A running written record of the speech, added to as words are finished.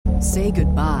Say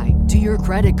goodbye to your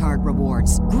credit card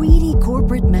rewards. Greedy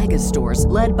corporate mega stores,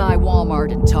 led by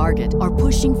Walmart and Target, are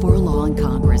pushing for a law in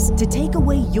Congress to take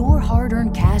away your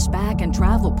hard-earned cash back and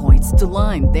travel points to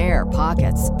line their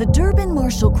pockets. The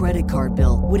Durbin-Marshall credit card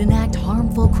bill would enact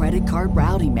harmful credit card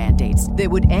routing mandates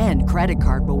that would end credit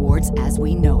card rewards as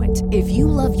we know it. If you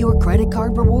love your credit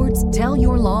card rewards, tell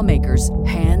your lawmakers,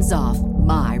 hands off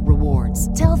my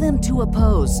rewards. Tell them to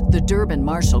oppose the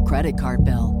Durbin-Marshall credit card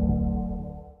bill.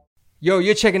 Yo,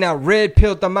 you're checking out Red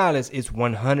Pill Tamales. It's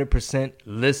 100%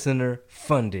 listener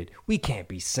funded. We can't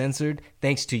be censored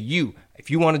thanks to you. If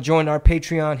you want to join our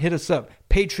Patreon, hit us up.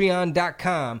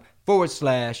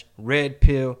 Patreon.com/Red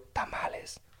Pill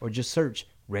Tamales. Or just search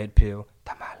Red Pill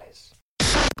Tamales.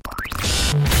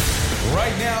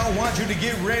 Right now, I want you to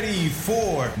get ready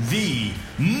for the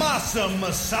Masa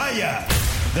Messiah,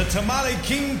 the Tamale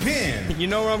Kingpin. You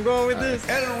know where I'm going with this?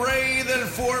 El Rey del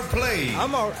Foreplay.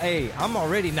 I'm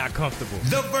already not comfortable.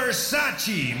 The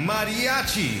Versace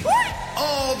Mariachi. What?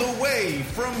 All the way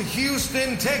from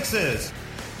Houston, Texas.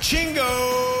 Chingo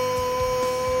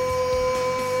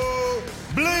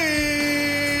Bling.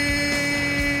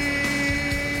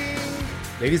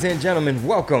 Ladies and gentlemen,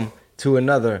 welcome to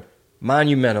another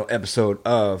monumental episode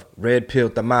of Red Pill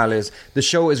Tamales. The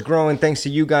show is growing thanks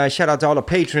to you guys. Shout out to all the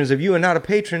patrons. If you are not a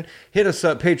patron, hit us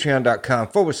up,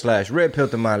 patreon.com/Red Pill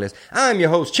Tamales. I'm your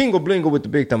host, Chingo Blingo with the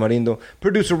Big Tamarindo.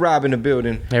 Producer Rob in the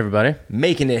building. Hey, everybody.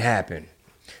 Making it happen.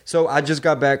 So I just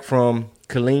got back from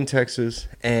Killeen, Texas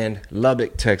and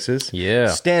Lubbock, Texas. Yeah.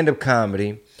 Stand-up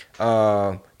comedy.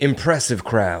 Impressive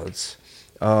crowds.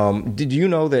 Did you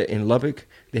know that in Lubbock,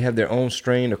 they have their own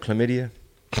strain of chlamydia?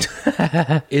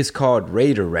 It's called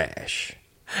Raider Rash.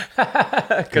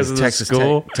 Because of the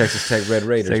school? Texas Tech Red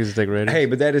Raiders. Texas Tech Raiders. Hey,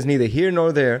 but that is neither here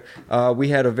nor there. We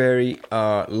had a very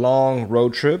long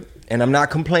road trip, and I'm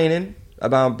not complaining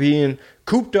about being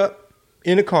cooped up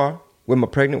in a car with my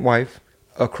pregnant wife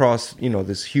across,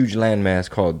 this huge landmass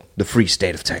called the Free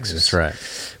State of Texas. That's right.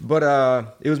 But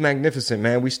it was magnificent,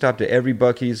 man. We stopped at every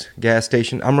Buc-ee's gas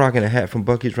station. I'm rocking a hat from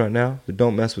Buc-ee's right now, the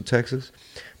Don't Mess with Texas.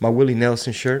 My Willie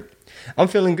Nelson shirt. I'm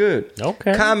feeling good.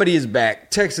 Okay. Comedy is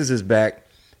back. Texas is back.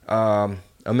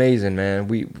 Amazing, man.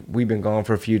 We've been gone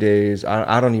for a few days.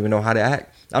 I don't even know how to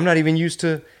act. I'm not even used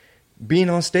to being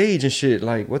on stage and shit.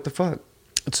 Like, what the fuck?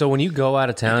 So when you go out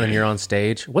of town and you're on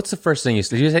stage, what's the first thing you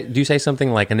say? Do you say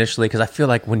something like initially? Because I feel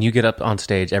like when you get up on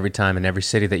stage every time in every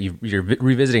city that you're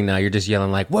revisiting now, you're just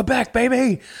yelling like, "We're back,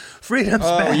 baby! Freedom's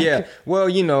back!" Oh, yeah. Well,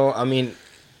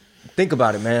 think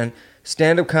about it, man.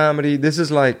 Stand-up comedy,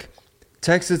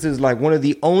 Texas is like one of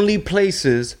the only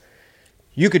places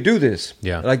you could do this.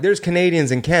 Yeah. Like there's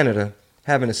Canadians in Canada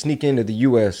having to sneak into the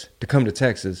U.S. to come to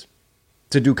Texas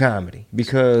to do comedy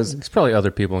because... There's probably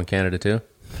other people in Canada too.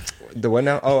 The what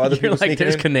now? Oh, other people sneaking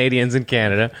there's in? Canadians in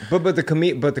Canada. But the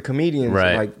comedians,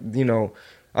 right.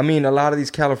 a lot of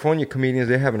these California comedians,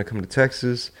 they're having to come to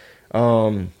Texas.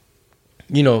 Super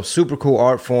cool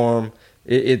art form.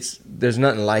 There's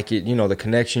nothing like it. The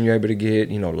connection you're able to get,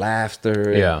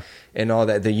 laughter and all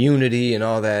that, the unity and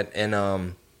all that.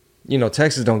 And,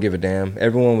 Texas don't give a damn.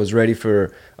 Everyone was ready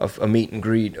for a meet and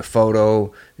greet, a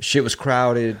photo. Shit was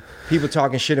crowded. People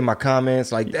talking shit in my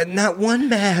comments like, not one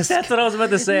mask. That's what I was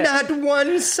about to say. Not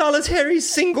one solitary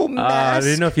single mask. I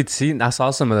didn't know if you'd seen. I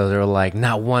saw some of those. They were like,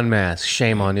 not one mask.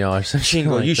 Shame on y'all. Or something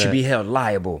Chingo, like you that. should be held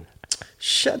liable.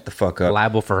 Shut the fuck up.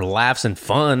 Liable for laughs and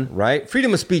fun. Right?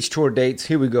 Freedom of Speech tour dates.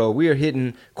 Here we go. We are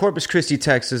hitting Corpus Christi,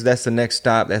 Texas. That's the next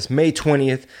stop. That's May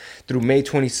 20th through May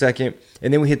 22nd.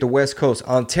 And then we hit the West Coast.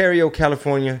 Ontario,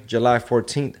 California, July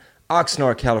 14th.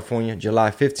 Oxnard, California,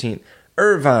 July 15th.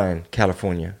 Irvine,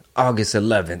 California, August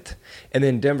 11th. And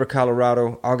then Denver,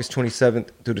 Colorado, August 27th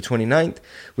through the 29th.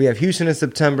 We have Houston in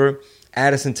September.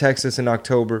 Addison, Texas in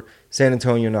October. San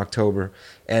Antonio in October.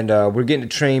 And we're getting the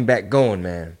train back going,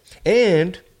 man.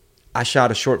 And I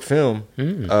shot a short film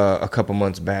a couple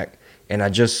months back, and I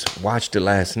just watched it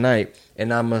last night.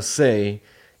 And I must say,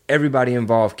 everybody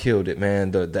involved killed it,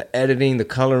 man. The editing, the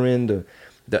coloring,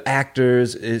 the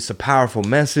actors. It's a powerful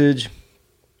message.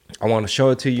 I want to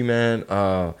show it to you, man.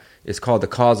 It's called The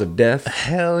Cause of Death.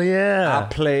 Hell yeah!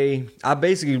 I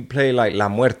basically play like La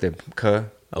Muerte, cuh.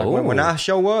 Like when I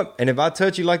show up, and if I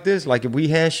touch you like this, like if we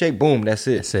handshake, boom, that's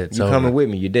it. That's it. You coming with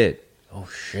me, you're dead. Oh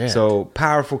shit! So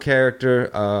powerful character.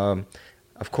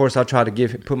 Of course, I try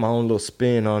to put my own little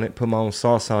spin on it, put my own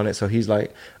sauce on it. So he's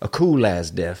like a cool ass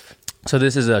death. So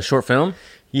this is a short film?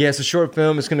 Yeah, it's a short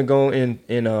film. It's gonna go in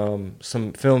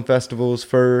some film festivals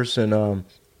first, and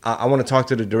I want to talk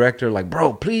to the director. Like,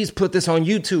 bro, please put this on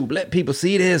YouTube. Let people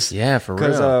see this. Yeah, for real.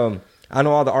 Because I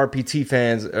know all the RPT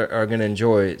fans are gonna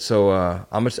enjoy it. So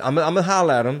I'm gonna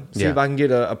holler at him, see if I can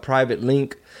get a private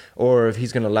link, or if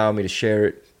he's gonna allow me to share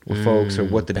it with folks, or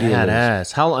what the deal is.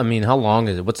 Badass. How long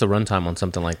is it? What's the runtime on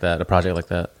something like that? A project like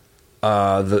that?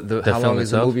 How film long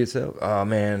is the itself? movie itself? Oh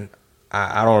man,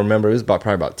 I don't remember. It was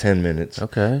probably about 10 minutes.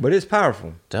 Okay, but it's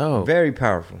powerful. Dope. Very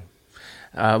powerful.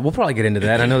 We'll probably get into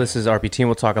that. I know this is RPT, and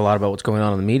we'll talk a lot about what's going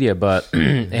on in the media, but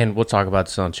and we'll talk about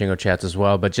this on Chingo Chats as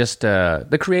well. But just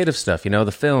the creative stuff,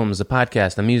 the films, the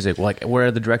podcast, the music, like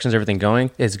where the directions everything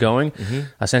is going.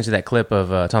 I sent you that clip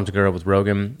of Tom Segura with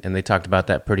Rogan, and they talked about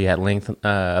that pretty at length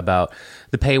about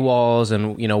the paywalls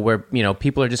and where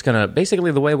people are just gonna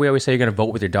basically the way we always say you're gonna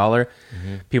vote with your dollar.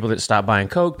 People that stop buying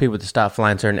Coke, people that stop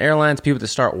flying certain airlines, people that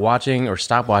start watching or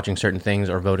stop watching certain things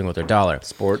are voting with their dollar.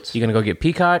 Sports. You're gonna go get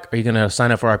Peacock, or you're gonna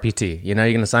sign up for RPT. You're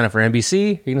gonna sign up for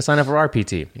NBC, you're gonna sign up for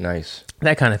RPT. Nice.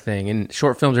 That kind of thing. And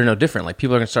short films are no different. Like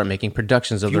people are gonna start making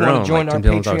productions of If you their wanna own. join Like Tim our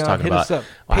Dillon's always Patreon, talking hit about, us up.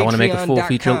 I want to make a full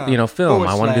feature, film.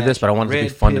 I want to do this, but I want it to be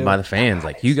funded by the fans.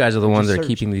 Like you guys are the ones that are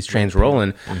keeping these trains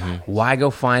rolling. Why go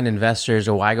find investors,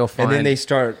 or why go find? And then they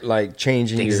start like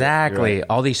changing. Exactly. Right.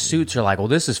 All these suits are like, well,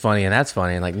 this is funny and that's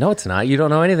funny, and like, no, it's not. You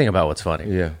don't know anything about what's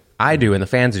funny. Yeah, I do, and the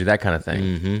fans do, that kind of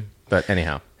thing. But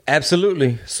anyhow,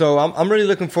 absolutely. So I'm really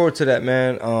looking forward to that,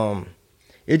 man.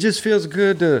 It just feels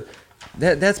good to.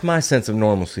 That's my sense of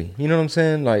normalcy. You know what I'm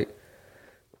saying? Like,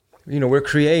 we're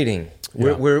creating.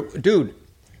 We're dude.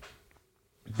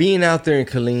 Being out there in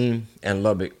Killeen and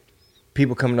Lubbock,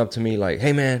 people coming up to me like,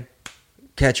 "Hey, man,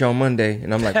 catch you on Monday,"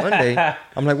 and I'm like, "Monday?"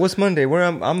 I'm like, "What's Monday? Where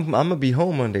I'm gonna be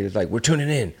home Monday." It's like, we're tuning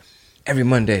in every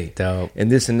Monday, dope, and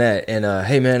this and that. And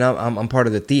hey, man, I'm part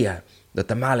of the TIA, the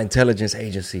Tamal Intelligence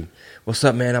Agency. What's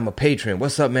up, man? I'm a patron.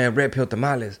 What's up, man? Red Pill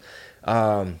Tamales.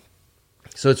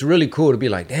 So it's really cool to be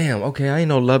like, damn, okay, I ain't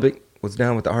know Lubbock was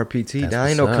down with the RPT. That's I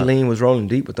ain't know what's up. Killeen was rolling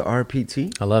deep with the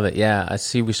RPT. I love it. Yeah, I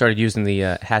see. We started using the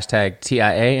hashtag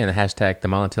TIA and the hashtag the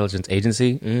Mall Intelligence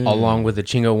Agency, along with the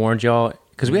Chingo warned y'all,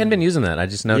 because we hadn't been using that. I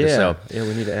just noticed. Yeah, so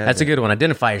we need to add that's that. a good one.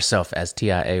 Identify yourself as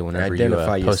TIA whenever you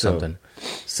post yourself. something.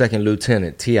 Second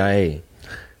Lieutenant, TIA,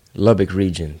 Lubbock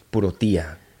Region, Puro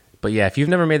TIA. But yeah, if you've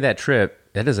never made that trip,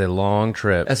 that is a long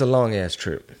trip. That's a long ass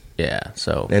trip. Yeah.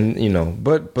 So And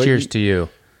but cheers to you.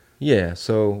 Yeah,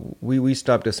 so we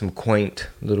stopped at some quaint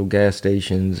little gas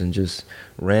stations and just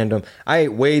random. I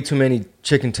ate way too many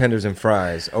chicken tenders and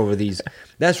fries over these.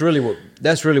 That's really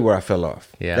where I fell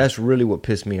off. Yeah. That's really what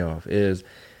pissed me off is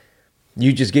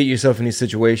you just get yourself in these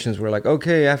situations where like,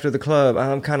 okay, after the club,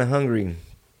 I'm kind of hungry.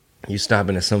 You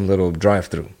stopping at some little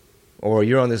drive-through. Or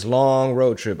you're on this long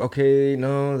road trip. Okay,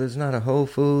 no, there's not a Whole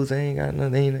Foods. They ain't got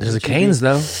nothing. There's a Cane's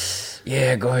though.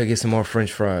 Yeah, go ahead, get some more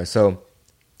French fries. So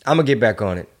I'm going to get back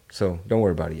on it. So don't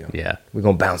worry about it, yo. Yeah. We're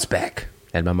going to bounce back.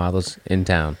 And my mother's in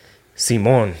town.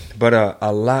 Simon. But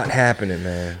a lot happening,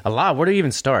 man. A lot. Where do you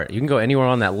even start? You can go anywhere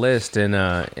on that list, and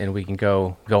we can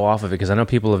go off of it, because I know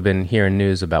people have been hearing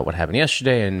news about what happened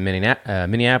yesterday in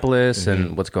Minneapolis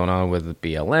and what's going on with the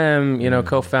BLM,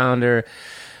 co-founder,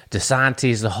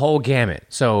 DeSantis, the whole gamut.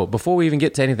 So before we even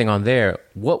get to anything on there,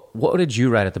 what did you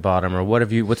write at the bottom, or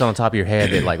what's on top of your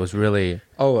head that like was really?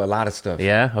 Oh, a lot of stuff.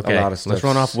 Yeah. Okay. A lot of stuff. Let's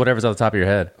run off whatever's on the top of your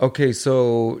head. Okay,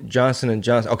 so Johnson &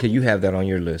 Johnson. Okay, you have that on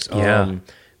your list. Yeah.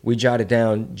 We jotted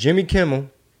down. Jimmy Kimmel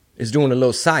is doing a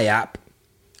little psyop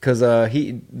because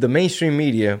the mainstream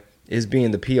media is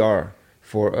being the PR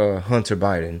for Hunter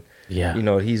Biden. Yeah.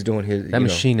 He's doing his. That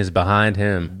machine is behind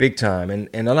him. Big time,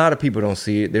 and a lot of people don't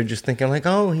see it. They're just thinking like,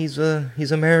 oh, he's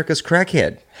America's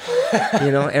crackhead.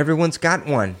 Everyone's got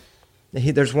one.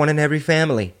 There's one in every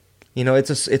family. It's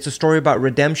a story about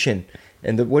redemption.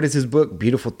 And what is his book?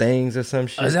 Beautiful Things or some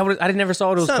shit? Is that what I never saw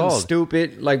what it was Something called.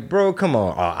 stupid. Like, bro, come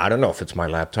on. I don't know if it's my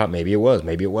laptop. Maybe it was.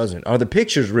 Maybe it wasn't. Are the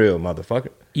pictures real, motherfucker?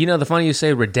 The funny you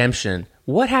say redemption.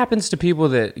 What happens to people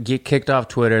that get kicked off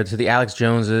Twitter? To the Alex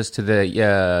Joneses, to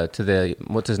the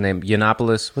what's his name?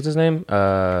 Yiannopoulos. What's his name?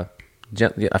 I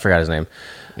forgot his name.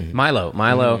 Mm-hmm. Milo.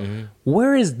 Mm-hmm.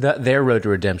 Where is their road to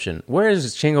redemption? Where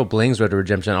is Chingo Bling's road to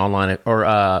redemption online,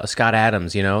 or Scott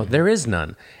Adams? There is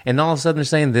none. And all of a sudden they're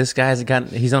saying this guy's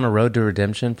he's on a road to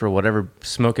redemption for whatever,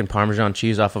 smoking Parmesan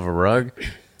cheese off of a rug.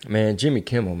 Man, Jimmy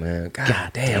Kimmel, man.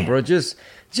 God damn, bro. Just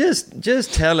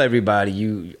tell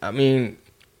everybody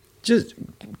just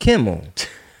Kimmel.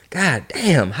 God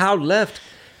damn, how left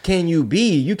can you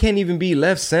be? You can't even be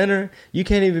left center. You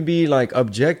can't even be like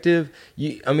objective.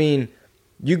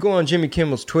 You go on Jimmy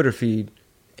Kimmel's Twitter feed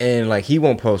and like he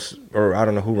won't post, or I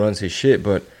don't know who runs his shit,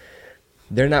 but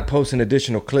they're not posting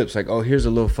additional clips like, oh, here's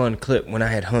a little fun clip when I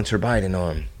had Hunter Biden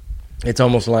on. It's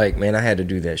almost like, man, I had to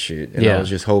do that shit. And I was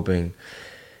just hoping.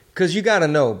 Because you got to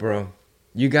know, bro.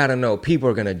 you got to know people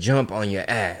are going to jump on your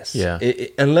ass. Yeah.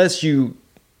 Unless you,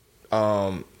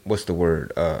 what's the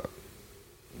word?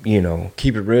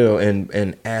 Keep it real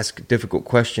and ask difficult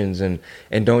questions and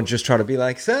don't just try to be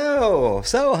like, so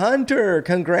Hunter,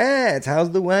 congrats. How's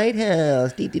the White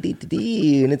House?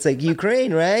 And it's like,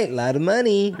 Ukraine, right? A lot of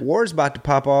money. War's about to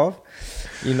pop off.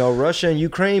 Russia and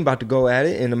Ukraine about to go at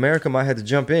it, and America might have to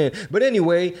jump in. But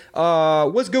anyway,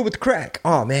 what's good with the crack?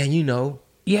 Oh, man,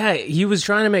 Yeah, he was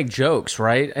trying to make jokes,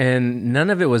 right? And none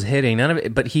of it was hitting. None of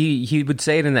it. But he would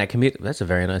say it in that comedic. That's a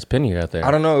very nice pin you got there.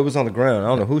 I don't know. It was on the ground. I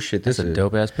don't know whose shit this is. That's a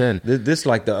dope-ass pin. This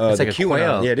like the like a QAnon.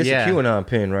 quail. Yeah, this Yeah. is a QAnon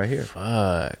pin right here.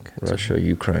 Fuck. Russia,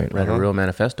 Ukraine. Read a real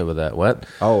manifesto with that. What?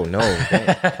 Oh, no.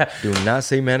 Do not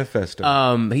say manifesto.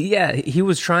 Yeah, he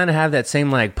was trying to have that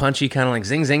same like punchy kind of like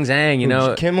zing, zing, zang,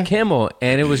 Kimmel?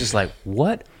 And it was just like,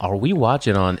 what are we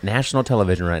watching on national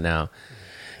television right now?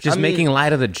 Just making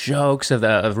light of the jokes of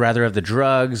the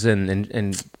drugs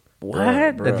and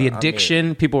what Bro, the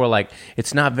addiction. People were like,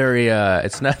 it's not very I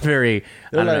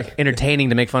don't know, entertaining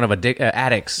to make fun of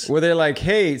addicts. Where they're like,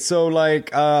 hey, so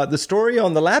like the story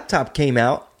on the laptop came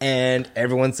out and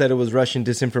everyone said it was Russian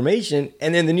disinformation,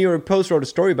 and then the New York Post wrote a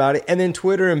story about it, and then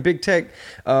Twitter and big tech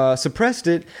suppressed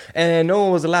it, and no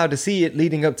one was allowed to see it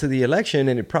leading up to the election,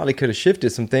 and it probably could have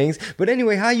shifted some things. But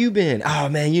anyway, how you been? Oh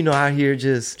man, out here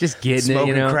just getting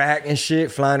smoking crack and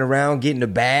shit, flying around, getting the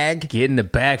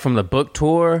bag from the book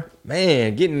tour.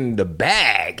 Man, getting the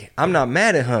bag. I'm not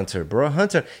mad at Hunter, bro.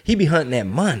 Hunter, he be hunting that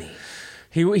money.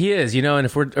 He is, and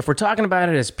if we're talking about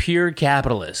it as pure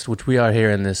capitalist, which we are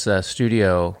here in this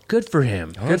studio, good for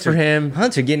him. Good for him.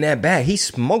 Hunter getting that bag. He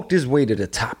smoked his way to the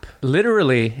top.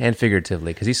 Literally and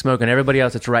figuratively, because he's smoking everybody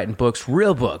else that's writing books,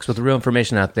 real books with real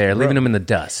information out there, leaving them in the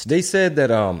dust. They said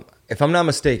that, if I'm not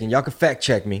mistaken, y'all can fact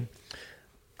check me.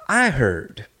 I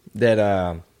heard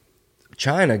that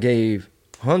China gave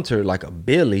Hunter like a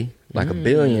billion,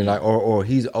 or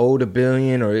he's owed $1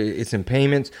 billion, or it's in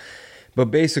payments. But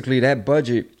basically, that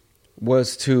budget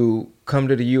was to come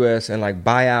to the U.S. and like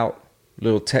buy out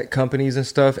little tech companies and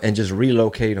stuff, and just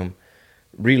relocate them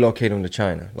to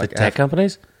China. Like tech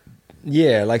companies?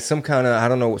 Yeah, like some kind of, I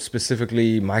don't know,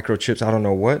 specifically microchips. I don't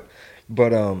know what,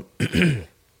 but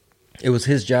it was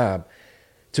his job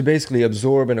to basically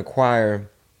absorb and acquire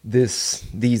these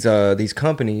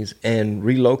companies and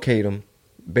relocate them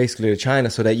basically to China,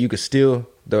 so that you could steal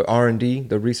the R&D,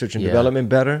 the research and development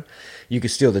better. You could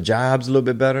steal the jobs a little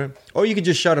bit better, or you could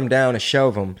just shut them down and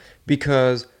shelve them.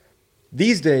 Because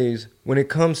these days, when it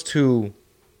comes to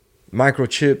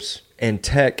microchips and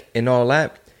tech and all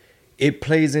that, it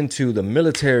plays into the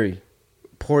military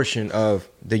portion of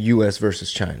the U.S.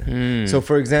 versus China. So,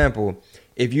 for example,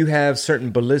 if you have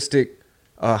certain ballistic,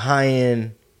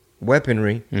 high-end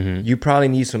weaponry, you probably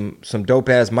need some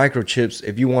dope-ass microchips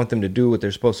if you want them to do what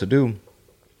they're supposed to do.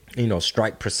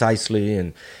 Strike precisely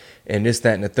and this,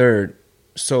 that, and the third.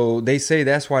 So they say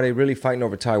that's why they're really fighting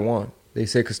over Taiwan. They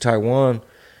say because Taiwan,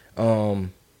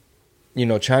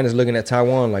 China's looking at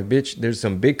Taiwan like, bitch, there's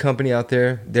some big company out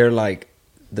there. They're like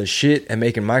the shit at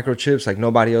making microchips. Like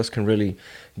nobody else can really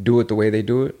do it the way they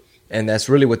do it. And that's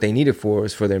really what they need it for,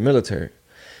 is for their military.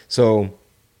 So,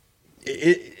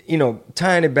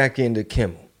 tying it back into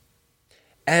Kimmel.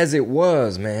 As it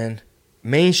was, man,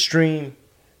 mainstream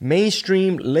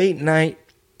late night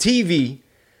TV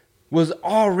was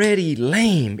already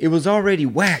lame. It was already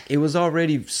whack. It was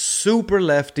already super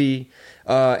lefty.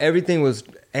 Everything was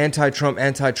anti-Trump.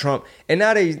 And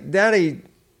now they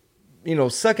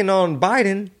sucking on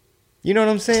Biden. You know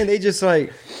what I'm saying? They just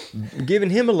like giving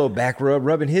him a little back rub,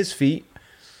 rubbing his feet.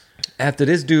 After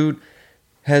this dude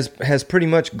has pretty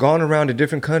much gone around to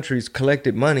different countries,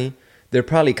 collected money. They're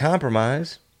probably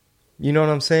compromised. You know what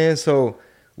I'm saying? So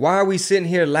why are we sitting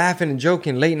here laughing and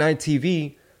joking late night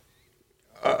TV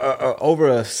over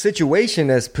a situation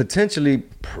that's potentially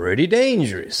pretty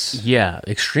dangerous? Yeah,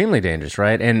 extremely dangerous,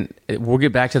 right? And we'll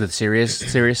get back to the serious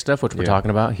stuff, which we're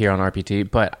talking about here on RPT.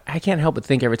 But I can't help but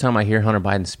think every time I hear Hunter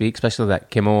Biden speak, especially that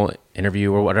Kimmel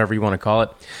interview or whatever you want to call it,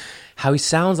 how he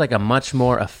sounds like a much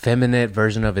more effeminate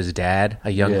version of his dad, a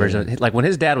young version. Like when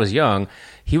his dad was young,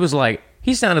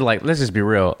 he sounded like, let's just be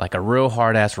real, like a real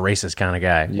hard-ass racist kind of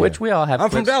guy, which we all have.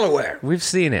 I'm from Delaware. We've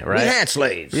seen it, right? We had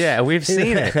slaves. Yeah, we've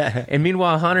seen it. And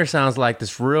meanwhile, Hunter sounds like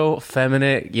this real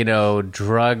effeminate,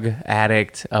 drug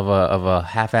addict of a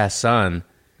half-ass son.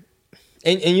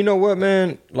 And you know what,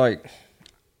 man? Like,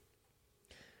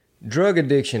 drug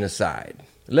addiction aside,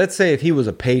 let's say if he was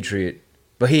a patriot,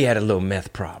 but he had a little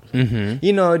meth problem.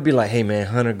 It'd be like, hey, man,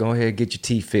 Hunter, go ahead, get your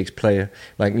teeth fixed, player.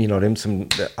 Like,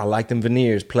 I like them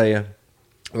veneers, player.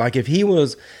 Like, if he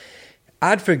was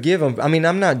I'd forgive him. I mean,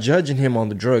 I'm not judging him on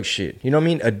the drug shit. You know what I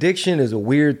mean? Addiction is a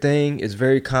weird thing. It's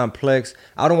very complex.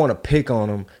 I don't want to pick on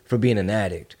him for being an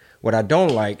addict. What I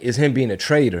don't like is him being a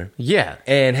traitor. Yeah.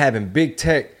 And having big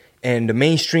tech and the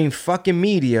mainstream fucking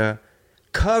media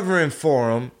covering for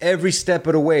him every step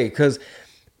of the way. Because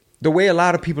the way a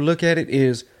lot of people look at it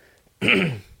is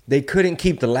they couldn't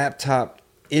keep the laptop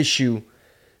issue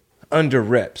under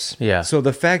wraps. Yeah. So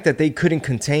the fact that they couldn't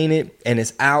contain it and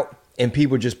it's out and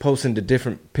people just posting the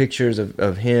different pictures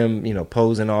of him, you know,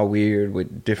 posing all weird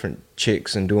with different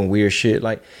chicks and doing weird shit.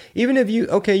 Like, even if you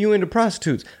into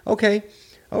prostitutes. Okay,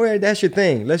 all right, that's your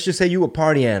thing. Let's just say you a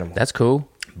party animal. That's cool.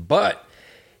 But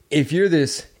if you're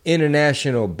this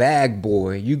international bag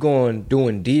boy, you going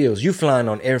doing deals, you flying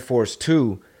on Air Force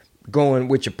 2, going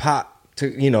with your pop to,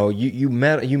 you know, you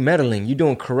meddling, you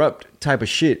doing corrupt type of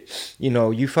shit. You know,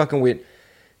 you fucking with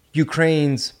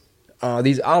Ukraine's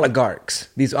these oligarchs.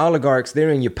 These oligarchs,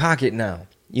 they're in your pocket now.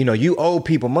 You know, you owe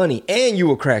people money, and you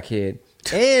a crackhead,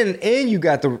 and you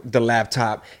got the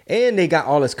laptop, and they got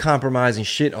all this compromising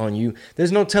shit on you.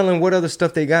 There's no telling what other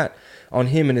stuff they got on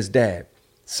him and his dad.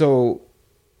 So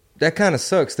that kind of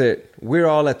sucks that we're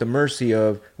all at the mercy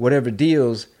of whatever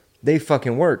deals they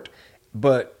fucking worked.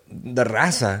 But the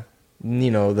raza, you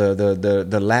know,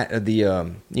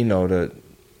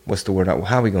 what's the word?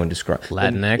 How are we going to describe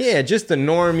Latinx? Yeah, just the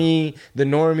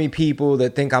normie people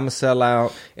that think I'm a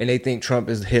sellout and they think Trump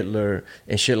is Hitler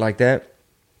and shit like that.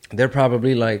 They're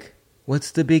probably like,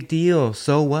 "What's the big deal?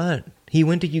 So what? He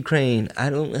went to Ukraine. I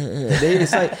don't."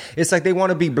 It's like they want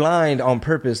to be blind on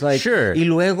purpose. Like, sure. Y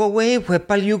luego, güey, fue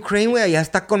para el Ukraine, güey. Allá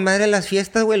está con madre las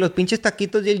fiestas, güey. Los pinches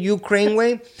taquitos del Ukraine,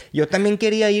 güey. Yo también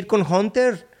quería ir con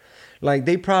Hunter. Like,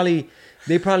 they probably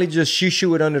just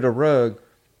shoo it under the rug.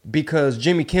 Because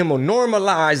Jimmy Kimmel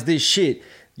normalized this shit.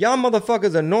 Y'all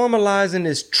motherfuckers are normalizing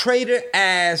this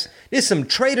this some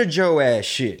Trader Joe ass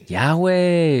shit.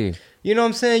 Yahweh. You know what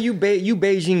I'm saying? You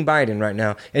Beijing Biden right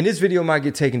now. And this video might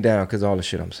get taken down because all the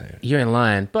shit I'm saying. You ain't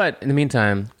lying. But in the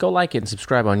meantime, go like it and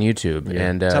subscribe on YouTube. Yeah.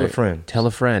 And tell a friend. Tell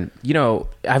a friend. You know,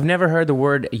 I've never heard the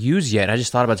word used yet. I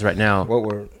just thought about it right now. What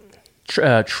word?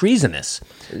 Treasonous.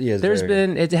 Yeah,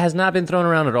 it has not been thrown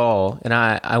around at all, and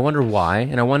I wonder why,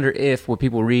 and I wonder if what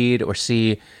people read or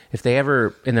see, if they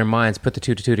ever in their minds put the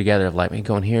two to two together of like, man,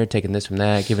 going here, taking this from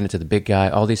that, giving it to the big guy,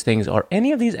 all these things, are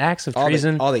any of these acts of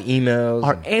treason? All the emails.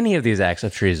 Are any of these acts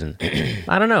of treason?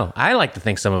 I don't know. I like to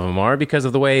think some of them are because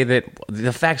of the way that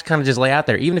the facts kind of just lay out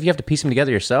there. Even if you have to piece them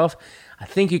together yourself, I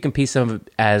think you can piece them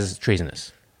as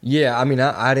treasonous. Yeah, I mean,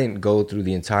 I didn't go through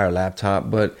the entire laptop,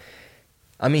 but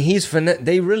I mean,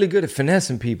 they really good at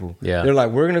finessing people. Yeah. They're like,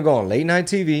 we're going to go on late night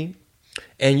TV,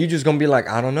 and you're just going to be like,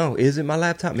 I don't know. Is it my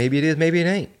laptop? Maybe it is. Maybe it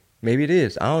ain't. Maybe it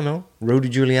is. I don't know. Rudy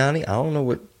Giuliani. I don't know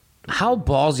what. How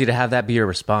ballsy to have that be your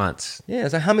responce? Yeah,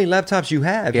 it's like how many laptops you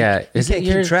have. Yeah. You can't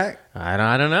keep track. I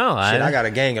don't know. Shit, I got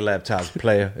a gang of laptops,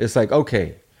 player. It's like,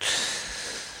 okay,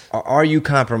 are you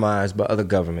compromised by other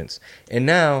governments? And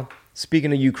now,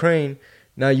 speaking of Ukraine,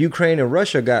 now Ukraine and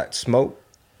Russia got smoked.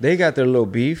 They got their little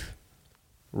beef.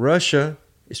 Russia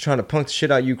is trying to punk the shit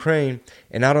out of Ukraine,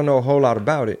 and I don't know a whole lot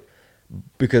about it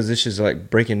because this is like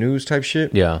breaking news type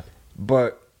shit. Yeah.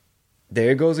 But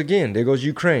there it goes again. There goes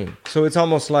Ukraine. So it's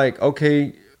almost like,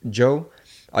 okay, Joe,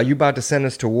 are you about to send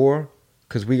us to war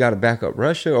because we got to back up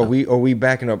Russia, or we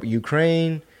backing up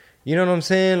Ukraine? You know what I'm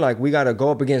saying? Like, we got to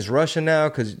go up against Russia now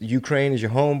because Ukraine is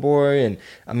your homeboy. And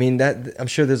I mean, that I'm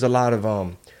sure there's a lot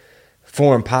of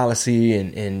foreign policy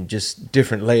and just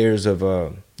different layers of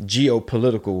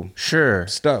geopolitical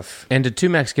stuff. And to two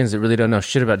Mexicans that really don't know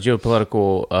shit about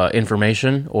geopolitical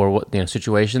information or what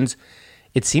situations,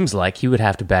 it seems like he would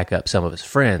have to back up some of his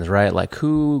friends, right? Like,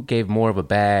 who gave more of a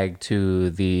bag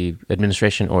to the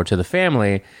administration or to the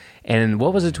family? And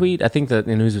what was the tweet? I think the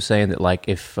news was saying that, like,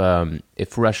 if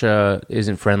Russia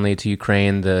isn't friendly to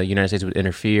Ukraine, the United States would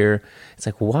interfere. It's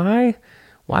like, why?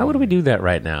 Why would we do that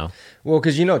right now? Well,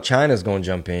 because China's going to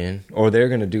jump in, or they're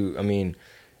going to do. I mean,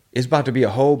 it's about to be a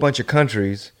whole bunch of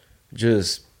countries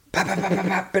just.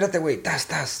 Espérate, wait,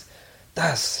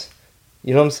 das.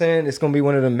 You know what I'm saying? It's going to be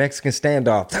one of the Mexican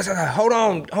standoffs. Hold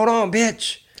on,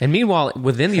 bitch. And meanwhile,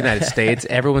 within the United States,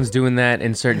 everyone's doing that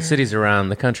in certain cities around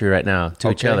the country right now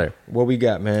to each other. What we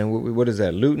got, man? What is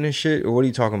that? Looting and shit? Or what are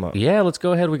you talking about? Yeah, let's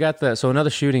go ahead. We got so another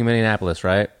shooting in Minneapolis,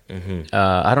 right? Mm-hmm.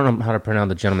 I don't know how to pronounce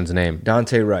the gentleman's name.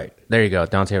 Dante Wright. There you go,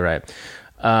 Dante Wright.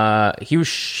 He was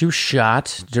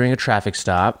shot during a traffic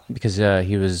stop because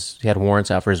he had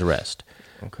warrants out for his arrest.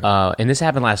 Okay. And this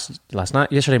happened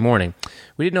yesterday morning.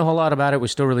 We didn't know a whole lot about it. We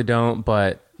still really don't.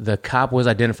 But the cop was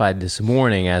identified this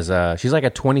morning as she's like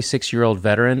a 26-year-old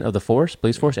veteran of the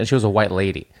police force, and she was a white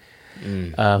lady.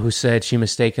 who said she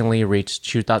mistakenly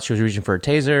she thought she was reaching for a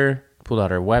taser, pulled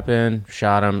out her weapon,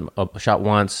 shot him, shot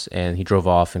once, and he drove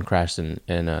off and crashed, and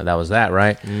that was that,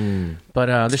 right? But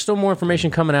there's still more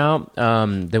information coming out.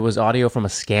 There was audio from a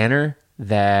scanner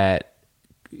that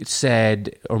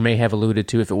said, or may have alluded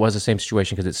to, if it was the same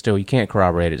situation, because it's still, you can't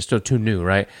corroborate it, it's still too new,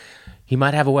 right? He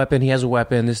might have a weapon, he has a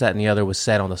weapon, this, that, and the other was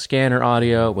said on the scanner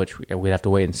audio, which we'd have to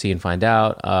wait and see and find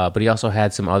out. But he also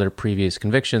had some other previous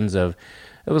convictions of,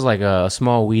 it was like a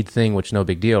small weed thing, which no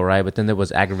big deal, right? But then there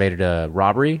was aggravated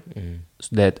robbery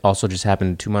that also just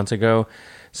happened 2 months ago.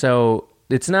 So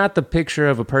it's not the picture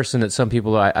of a person that some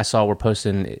people I saw were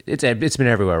posting. It's been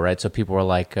everywhere, right? So people were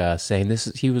like saying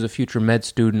he was a future med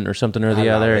student or something or the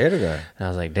other. And I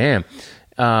was like, damn.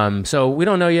 So we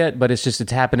don't know yet, but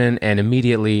it's happening. And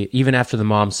immediately, even after the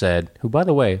mom said, who, by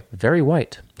the way, very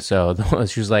white. So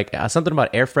she was like, something about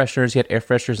air fresheners. He had air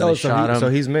fresheners and they shot him. So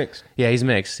he's mixed. Yeah, he's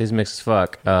mixed. He's mixed as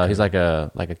fuck. He's like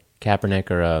a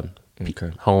Kaepernick or a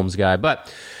Holmes guy.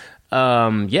 But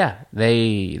yeah,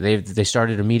 they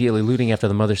started immediately looting after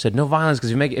the mother said no violence,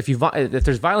 because if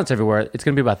there's violence everywhere, it's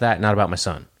going to be about that, not about my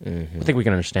son. I think we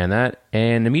can understand that.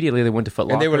 And immediately they went to Foot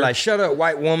Locker. And they were like, "Shut up,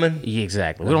 white woman." Yeah,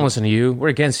 exactly. We don't listen to you. We're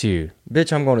against you.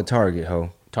 Bitch, I'm going to Target,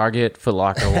 ho. Target, Foot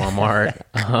Locker,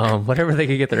 Walmart, whatever they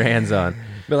could get their hands on.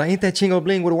 But like, ain't that Chingo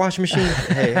Bling with a washing machine?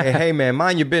 hey, man,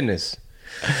 mind your business.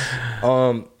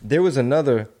 There was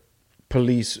another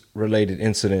police-related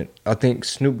incident. I think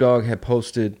Snoop Dogg had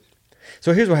posted.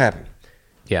 So here's what happened.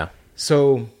 Yeah.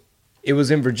 So it was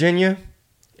in Virginia.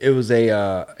 It was a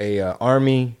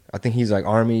army. I think he's like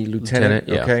army lieutenant.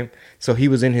 Yeah. Okay. So he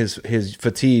was in his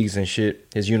fatigues and shit,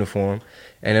 his uniform,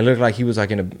 and it looked like he was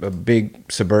like in a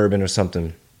big Suburban or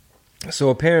something. So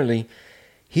apparently,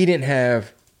 he didn't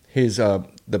have his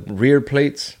the rear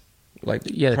plates, like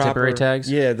the temporary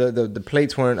tags. Yeah, the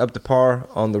plates weren't up to par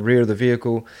on the rear of the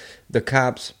vehicle. The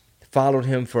cops followed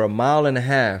him for 1.5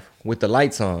 miles with the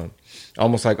lights on.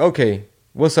 Almost like, okay,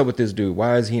 what's up with this dude?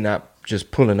 Why is he not just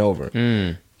pulling over?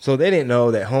 So they didn't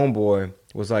know that homeboy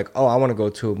was like, oh, I want to go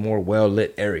to a more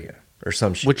well-lit area or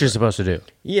some shit. Which you're supposed to do.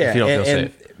 Yeah. If you don't feel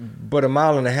safe. But 1.5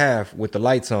 miles with the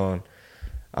lights on,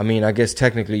 I mean, I guess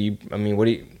technically,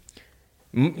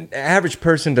 average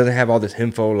person doesn't have all this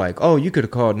info like, oh, you could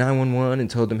have called 911 and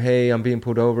told them, hey, I'm being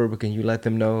pulled over, but can you let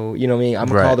them know? You know what I mean? I'm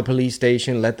going to call the police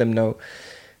station, let them know.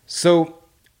 So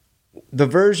the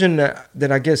version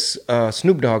that I guess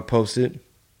Snoop Dogg posted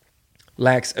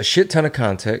lacks a shit ton of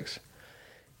context,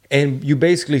 and you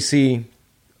basically see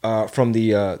from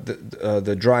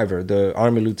the driver, the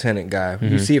army lieutenant guy,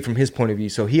 you see it from his point of view.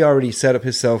 So he already set up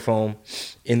his cell phone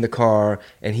in the car,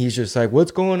 and he's just like,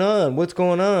 "What's going on? What's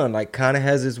going on?" Like, kind of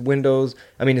has his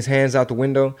hands out the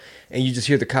window, and you just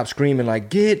hear the cop screaming like,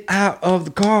 "Get out of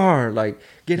the car!" Like,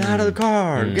 "Get out of the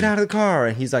car! Get out of the car!"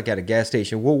 And he's like at a gas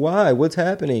station. Well, why? What's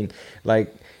happening?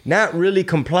 Like, not really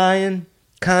complying,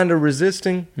 kind of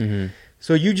resisting.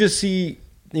 So you just see,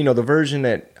 the version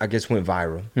that I guess went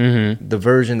viral, the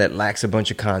version that lacks a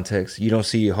bunch of context. You don't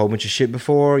see a whole bunch of shit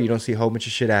before. You don't see a whole bunch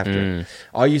of shit after.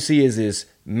 All you see is this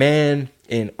man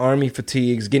in army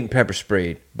fatigues getting pepper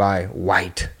sprayed by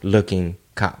white-looking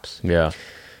cops. Yeah.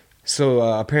 So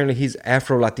apparently he's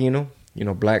Afro-Latino,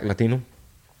 black Latino,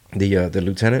 the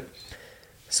lieutenant.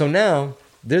 So now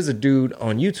there's a dude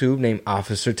on YouTube named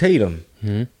Officer Tatum.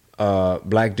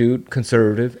 Black dude,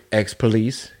 conservative,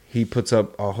 ex-police. He puts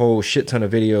up a whole shit ton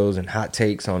of videos and hot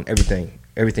takes on everything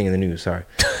in the news. Sorry.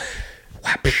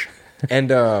 And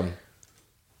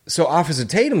so Officer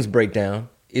Tatum's breakdown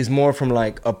is more from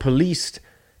like a police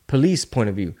point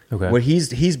of view, where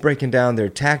he's breaking down their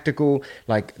tactical,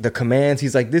 like the commands.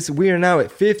 He's like, we are now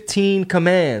at 15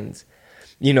 commands.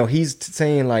 He's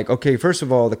saying like, okay, first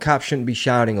of all, the cops shouldn't be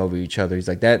shouting over each other. He's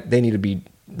like, that they need to be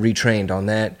retrained on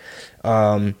that.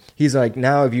 He's like,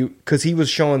 now because he was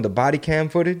showing the body cam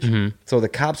footage, so the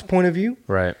cop's point of view,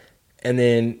 right, and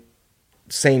then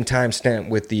same timestamp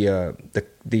with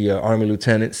the army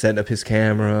lieutenant setting up his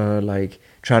camera, like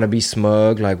trying to be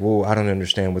smug, like, whoa, I don't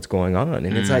understand what's going on,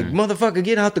 and it's like, motherfucker,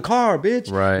 get out the car,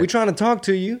 bitch. Right, we trying to talk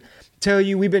to you. Tell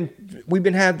you we've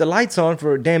been had the lights on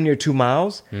for damn near 2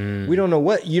 miles. We don't know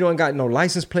what, you don't got no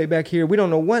license plate back here. We don't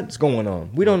know what's going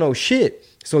on. We don't know shit.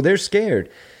 So they're scared.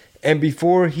 And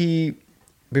before he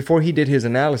did his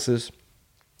analysis,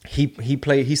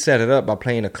 he set it up by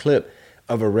playing a clip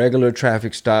of a regular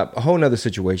traffic stop, a whole nother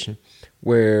situation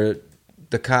where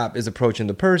the cop is approaching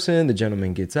the person, the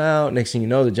gentleman gets out. Next thing you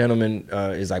know, the gentleman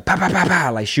is like, pow, pow, pow,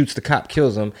 pow, like shoots the cop,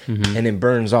 kills him, and then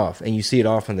burns off. And you see it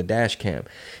off on the dash cam.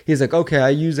 He's like, okay, I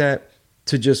use that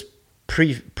to just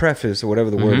preface, or whatever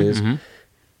the word is,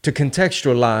 to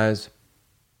contextualize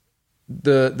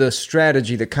the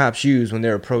strategy that cops use when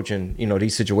they're approaching,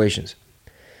 these situations.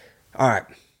 All right.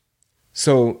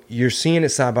 So you're seeing it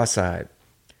side by side.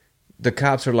 The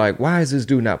cops are like, why is this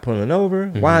dude not pulling over?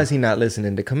 Mm-hmm. Why is he not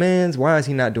listening to commands? Why is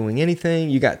he not doing anything?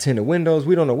 You got tinted windows.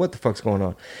 We don't know what the fuck's going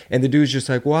on. And the dude's just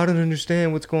like, well, I don't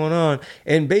understand what's going on.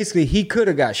 And basically, he could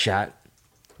have got shot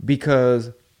because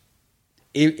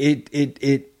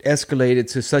it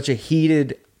escalated to such a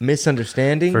heated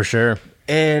misunderstanding. For sure.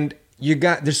 And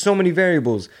there's so many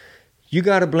variables. You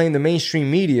got to blame the mainstream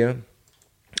media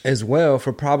as well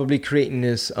for probably creating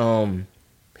this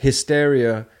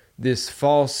hysteria, this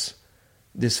false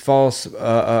what's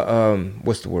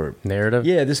the word? Narrative?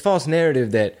 Yeah, this false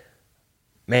narrative that,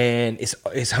 man,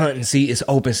 it's hunting season, it's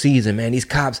open season, man. These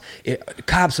cops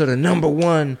are the number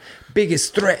one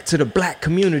biggest threat to the black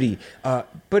community.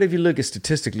 But if you look at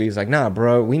statistically, it's like, nah,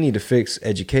 bro, we need to fix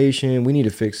education. We need to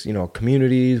fix,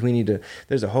 communities.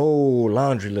 There's a whole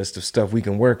laundry list of stuff we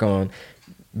can work on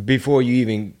before you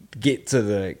even get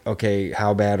to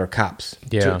how bad are cops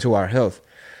to our health.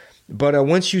 But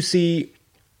once you see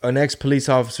an ex-police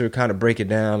officer kind of break it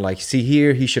down, like, see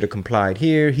here, he should have complied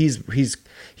here. He's what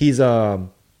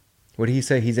did he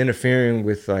say? He's interfering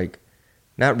with, like,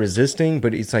 not resisting,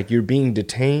 but it's like you're being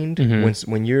detained.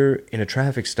 Mm-hmm. When you're in a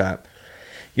traffic stop,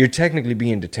 you're technically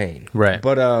being detained. Right.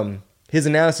 But his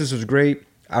analysis was great.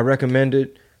 I recommend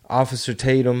it. Officer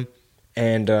Tatum,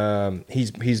 and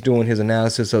he's doing his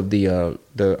analysis of the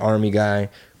Army guy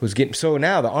who's getting. So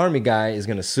now the Army guy is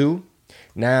going to sue.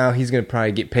 Now he's going to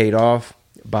probably get paid off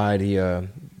by the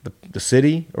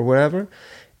city or whatever,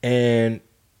 and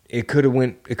it could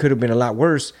have been a lot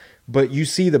worse. But you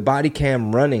see the body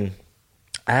cam running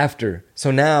after,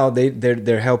 so now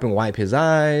they're helping wipe his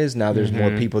eyes. Now there's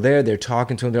more people there. They're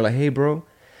talking to him. They're like, "Hey, bro,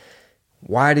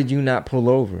 why did you not pull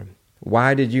over?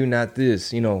 Why did you not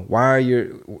this? Why are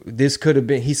you? This could have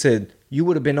been." He said, "You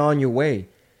would have been on your way."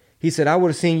 He said, "I would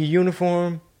have seen your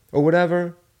uniform or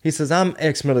whatever." He says, "I'm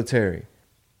ex-military.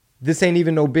 This ain't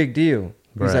even no big deal."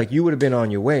 Right. He's like, "You would have been on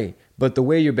your way. But the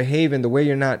way you're behaving, the way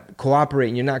you're not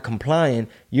cooperating, you're not complying,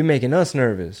 you're making us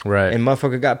nervous." Right. And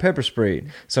motherfucker got pepper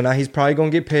sprayed. So now he's probably going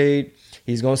to get paid.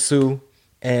 He's going to sue.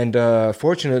 And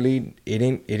fortunately, it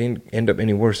didn't end up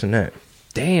any worse than that.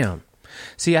 Damn.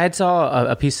 See, I saw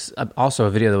a piece, also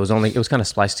a video that it was kind of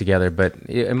spliced together, but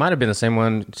it might have been the same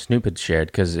one Snoop had shared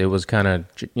because it was kind of,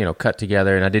 cut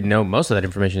together, and I didn't know most of that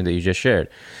information that you just shared.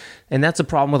 And that's a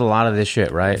problem with a lot of this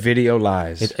shit, right? Video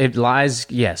lies. It lies.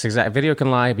 Yes, exactly. Video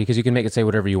can lie because you can make it say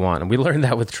whatever you want. And we learned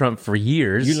that with Trump for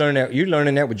years. You're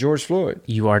learning that with George Floyd.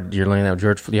 You're learning that with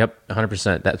George Floyd. Yep,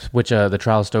 100%. That's which the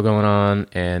trial is still going on.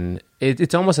 And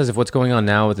it's almost as if what's going on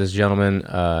now with this gentleman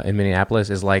in Minneapolis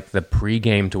is like the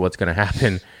pregame to what's going to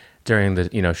happen during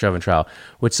the Chauvin trial.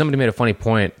 Which somebody made a funny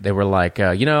point. They were like,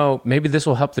 maybe this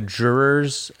will help the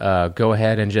jurors go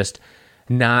ahead and just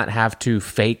not have to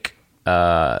fake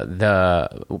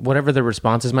the whatever the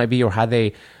responses might be, or how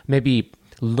they maybe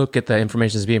look at the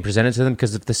information that's being presented to them.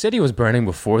 Because if the city was burning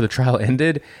before the trial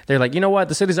ended, they're like, you know what,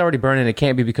 the city's already burning. It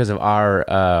can't be because of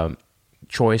our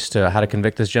choice to how to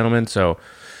convict this gentleman. So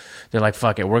they're like,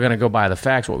 fuck it, we're gonna go by the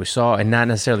facts, what we saw, and not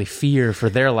necessarily fear for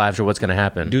their lives or what's gonna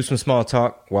happen. Do some small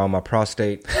talk while my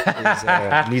prostate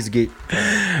needs to get.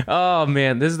 Oh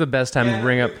man, this is the best time to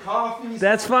bring up. Coffee,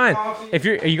 that's fine.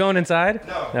 Coffee. Are you going inside?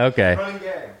 No. Okay.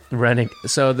 Running.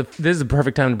 So this is the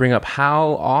perfect time to bring up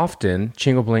how often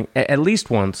Chingo Bling, at least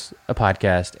once a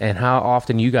podcast, and how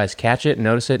often you guys catch it,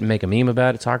 notice it, and make a meme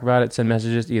about it, talk about it, send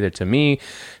messages either to me,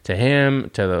 to him,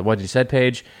 to the What Did You Said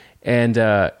page, and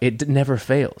it never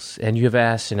fails. And you have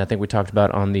asked, and I think we talked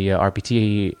about on the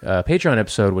RPT Patreon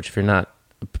episode, which if you're not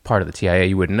part of the TIA,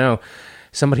 you wouldn't know.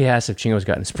 Somebody asked if Chingo's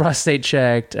gotten his prostate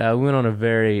checked. We went on a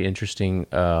very interesting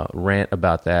rant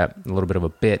about that, a little bit of a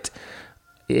bit.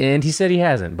 And he said he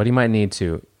hasn't, but he might need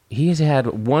to. He's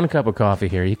had one cup of coffee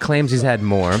here. He claims he's had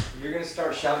more. You're going to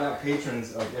start shouting out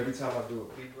patrons every time I do a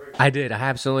quick break? I did. I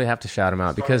absolutely have to shout him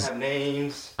out because have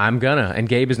names. I'm gonna. And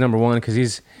Gabe is number one because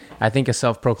he's, I think, a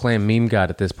self-proclaimed meme god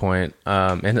at this point.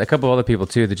 And a couple other people,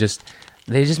 too, that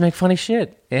they just make funny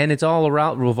shit. And it's all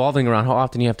revolving around how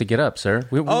often you have to get up, sir.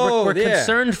 We're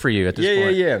concerned for you at this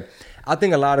point. Yeah. I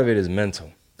think a lot of it is mental.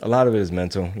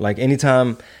 Like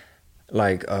anytime,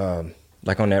 like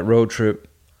on that road trip,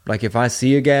 like if I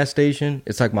see a gas station,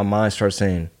 it's like my mind starts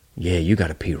saying, yeah, you got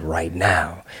to pee right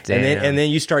now. And then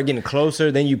you start getting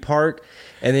closer, then you park,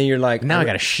 and then you're like, now I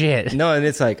got to shit. No, and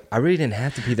it's like, I really didn't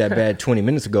have to pee that bad 20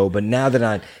 minutes ago, but now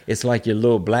that it's like your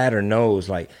little bladder knows,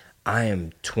 like, I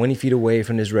am 20 feet away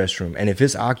from this restroom, and if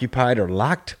it's occupied or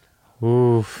locked,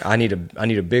 Oof. I need a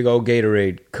big old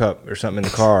Gatorade cup or something in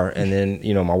the car, and then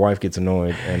my wife gets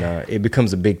annoyed, and it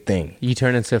becomes a big thing. You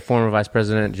turn into former Vice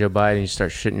President Joe Biden, and you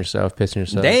start shitting yourself, pissing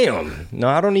yourself. Damn. No,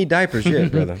 I don't need diapers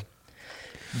yet, brother.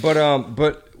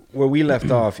 But where we left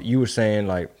off, you were saying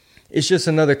like it's just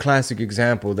another classic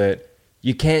example that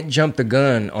you can't jump the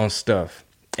gun on stuff.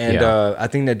 And I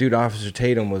think that dude Officer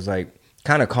Tatum was like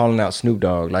kind of calling out Snoop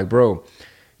Dogg, like, bro,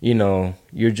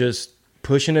 you're just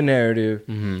pushing a narrative.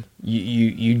 Mm-hmm.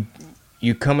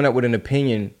 You coming up with an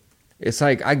opinion. It's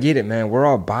like, I get it, man. We're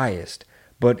all biased,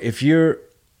 but if you're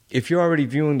already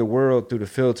viewing the world through the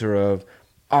filter of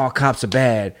all cops are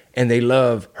bad and they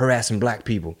love harassing black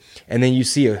people, and then you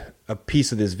see a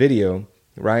piece of this video,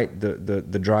 right?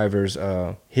 The driver's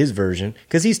his version,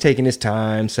 because he's taking his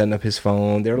time setting up his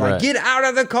phone. They're like, get out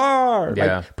of the car,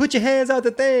 like put your hands out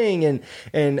the thing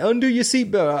and undo your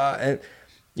seatbelt,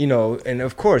 and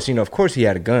of course he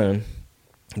had a gun,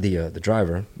 the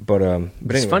driver, but anyway.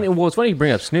 It's funny. Well, it's funny you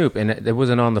bring up Snoop, and it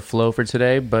wasn't on the flow for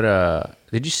today, but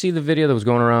did you see the video that was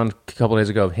going around a couple days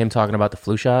ago of him talking about the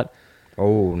flu shot?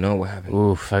 Oh no! What happened?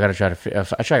 Oof! I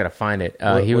gotta find it.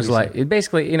 He was like, it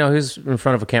basically, he was in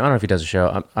front of a camera. I don't know if he does a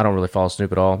show. I don't really follow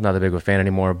Snoop at all. Not that big of a fan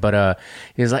anymore. But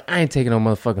he was like, I ain't taking no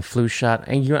motherfucking flu shot.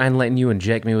 I ain't letting you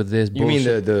inject me with this bullshit.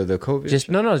 You mean the COVID? Just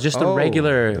the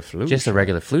regular, a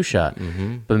regular flu shot.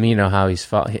 Mm-hmm. But you know how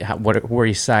where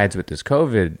he sides with this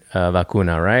COVID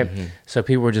vacuna, right? Mm-hmm. So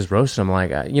people were just roasting him,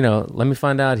 like, let me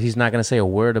find out. He's not gonna say a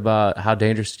word about how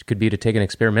dangerous it could be to take an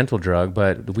experimental drug.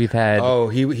 But we've had. Oh,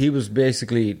 he was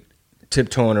basically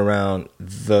tiptoeing around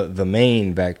the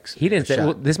main vaccine. He didn't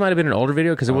say, this might have been an older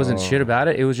video because it wasn't shit about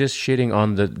it. It was just shitting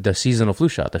on the seasonal flu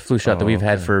shot, that we've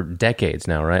had for decades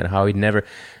now, right? How he'd never,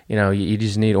 you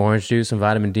just need orange juice, some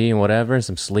vitamin D and whatever, and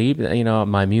some sleep,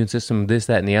 my immune system, this,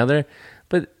 that, and the other.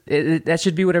 But that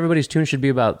should be what everybody's tune should be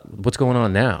about, what's going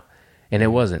on now. And it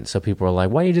wasn't. So people were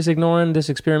like, why are you just ignoring this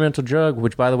experimental drug,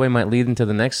 which, by the way, might lead into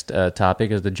the next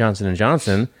topic, is the Johnson &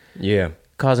 Johnson. Yeah.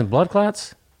 Causing blood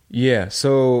clots? Yeah,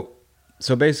 so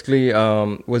basically,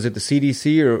 was it the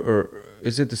CDC or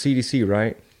is it the CDC,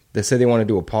 right? That said they want to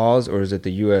do a pause, or is it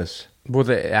the U.S.? Well,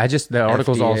 the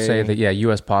articles FDA? all say that,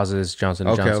 U.S. pauses Johnson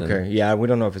 & Johnson. Okay. Yeah, we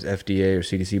don't know if it's FDA or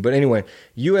CDC. But anyway,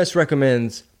 U.S.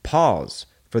 recommends pause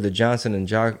for the Johnson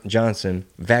 & Johnson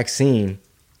vaccine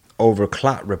over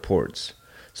clot reports.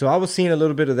 So I was seeing a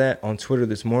little bit of that on Twitter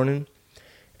this morning,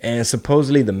 and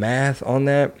supposedly the math on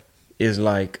that is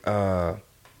like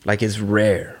it's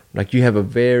rare. Like you have a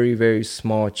very, very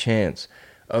small chance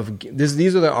of this.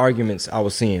 These are the arguments I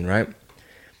was seeing, right?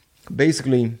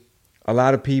 Basically, a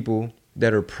lot of people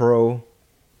that are pro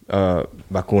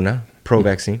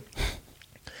vaccine,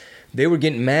 they were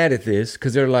getting mad at this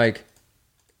because they're like,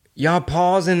 y'all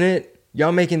pausing it,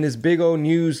 y'all making this big old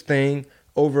news thing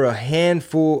over a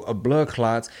handful of blood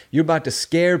clots. You're about to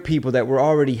scare people that were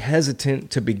already hesitant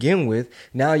to begin with.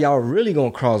 Now y'all are really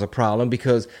going to cause a problem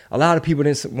because a lot of people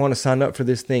didn't want to sign up for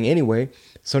this thing anyway.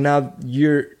 So now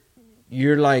you're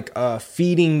like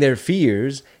feeding their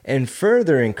fears and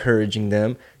further encouraging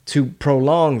them to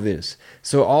prolong this.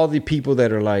 So all the people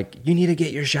that are like, you need to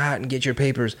get your shot and get your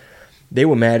papers, they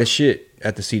were mad as shit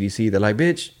at the CDC. They're like,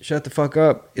 bitch, shut the fuck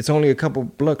up. It's only a couple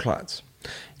blood clots.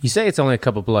 You say it's only a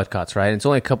couple blood clots, right? It's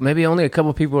only only a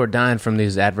couple people are dying from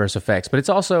these adverse effects. But it's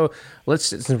also,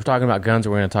 since we're talking about guns,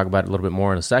 we're going to talk about it a little bit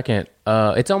more in a second.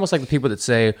 It's almost like the people that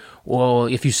say, well,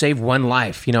 if you save one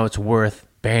life, it's worth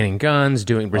banning guns,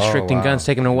 restricting guns,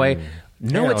 taking them away.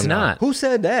 No, Hell it's no. not. Who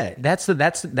said that? That's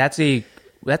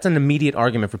an immediate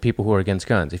argument for people who are against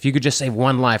guns. If you could just save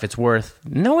one life, it's worth.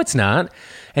 No, it's not,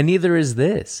 and neither is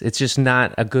this. It's just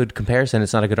not a good comparison.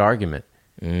 It's not a good argument.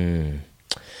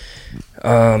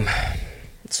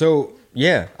 So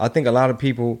yeah, I think a lot of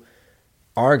people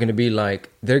are going to be like,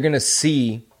 they're going to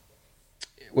see,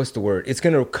 what's the word? It's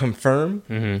going to confirm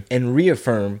and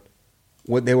reaffirm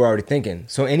what they were already thinking.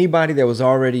 So anybody that was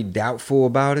already doubtful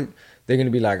about it, they're going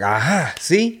to be like, aha,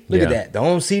 see? Look at that. The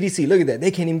own CDC, look at that.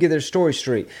 They can't even get their story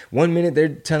straight. 1 minute they're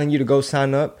telling you to go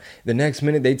sign up. The next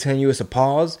minute they telling you it's a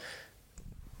pause.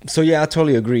 So yeah, I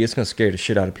totally agree. It's going to scare the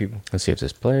shit out of people. Let's see if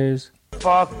this plays.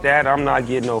 Fuck that. I'm not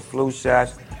getting no flu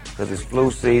shots because it's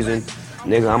flu season.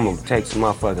 Nigga, I'm going to take some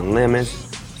motherfucking lemons,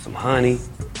 some honey,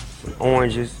 some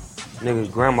oranges.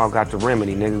 Nigga, grandma got the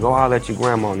remedy, nigga. Go holler at your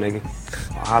grandma, nigga.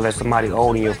 Or holler at somebody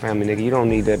old in your family, nigga. You don't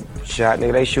need that shot,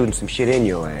 nigga. They shooting some shit in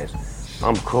your ass.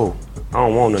 I'm cool. I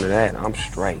don't want none of that. I'm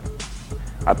straight.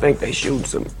 I think they shooting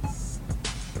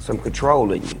some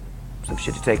control in you. Some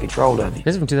shit to take control of you.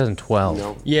 This is from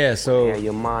 2012. Yeah, so... Yeah,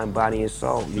 your mind, body, and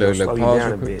soul. You slow you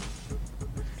down a bit.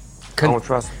 I don't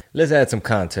trust him. Let's add some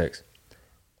context.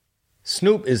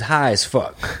 Snoop is high as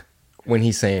fuck. when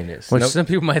he's saying this. Which some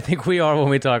people might think we are when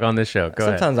we talk on this show. Go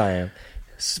ahead. Sometimes I am.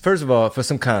 First of all, for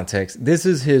some context, this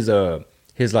is his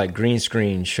like green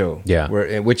screen show. Yeah.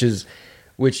 Which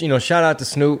shout out to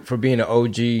Snoop for being an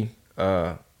OG,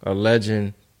 a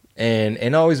legend,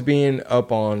 and always being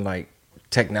up on like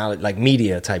technology, like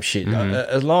media type shit.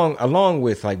 Along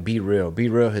with like Be Real. Be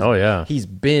Real has, he's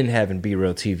been having Be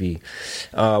Real TV.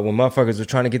 When motherfuckers were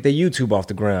trying to get their YouTube off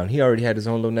the ground, he already had his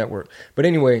own little network. But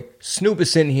anyway, Snoop is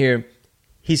sitting here.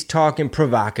 He's talking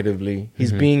provocatively.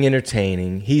 He's being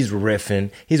entertaining. He's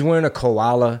riffing. He's wearing a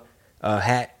koala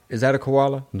hat. Is that a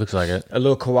koala? Looks like it. A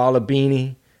little koala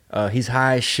beanie. He's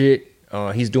high as shit.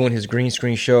 He's doing his green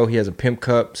screen show. He has a pimp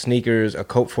cup, sneakers, a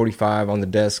Colt 45 on the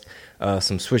desk,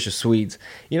 some Swisher Sweets.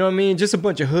 You know what I mean? Just a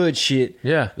bunch of hood shit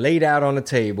laid out on the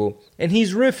table. And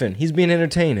he's riffing. He's being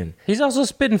entertaining. He's also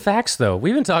spitting facts, though.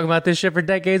 We've been talking about this shit for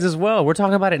decades as well. We're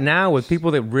talking about it now with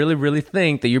people that really, really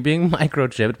think that you're being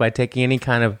microchipped by taking any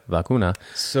kind of vacuna.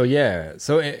 So, yeah.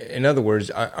 So, in other words,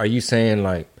 are you saying,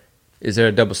 like, is there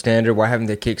a double standard? Why haven't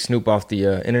they kicked Snoop off the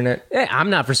internet? I'm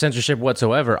not for censorship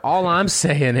whatsoever. All I'm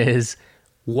saying is,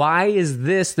 why is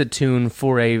this the tune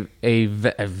for a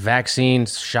vaccine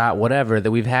shot, whatever, that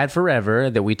we've had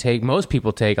forever, that we take, most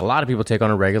people take, a lot of people take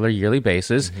on a regular yearly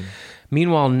basis?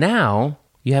 Meanwhile, now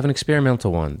you have an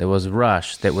experimental one. There was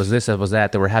Rush, that was this, that was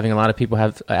that we're having a lot of people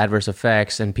have adverse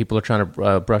effects, and people are trying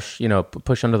to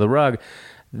push under the rug.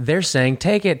 They're saying,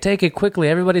 take it quickly,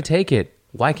 everybody take it.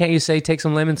 Why can't you say take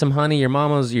some lemon, some honey, your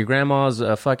mama's, your grandma's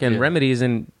fucking remedies,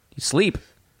 and sleep?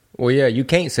 Well, yeah, you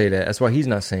can't say that. That's why he's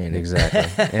not saying it.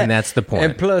 Exactly. And that's the point.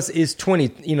 And plus, it's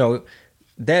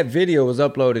that video was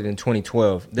uploaded in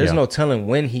 2012. There's no telling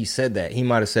when he said that. He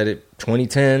might have said it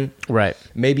 2010. Right.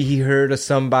 Maybe he heard of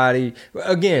somebody.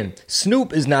 Again,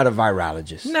 Snoop is not a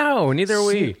virologist. No, neither are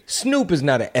we. Snoop is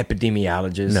not an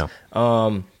epidemiologist.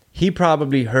 No. He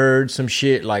probably heard some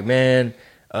shit like, man,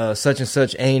 such and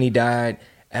such Annie died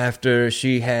after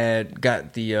she had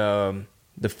got the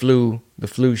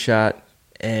flu shot.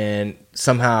 And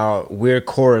somehow we're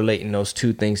correlating those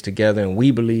two things together, and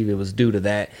we believe it was due to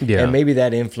that. Yeah. And maybe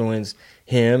that influenced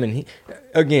him. And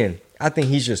I think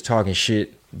he's just talking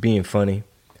shit, being funny.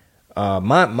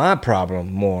 My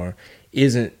problem more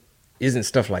isn't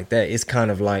stuff like that. It's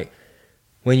kind of like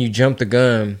when you jump the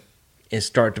gun and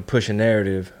start to push a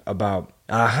narrative about,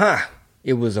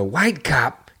 it was a white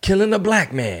cop killing a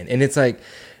black man. And it's like,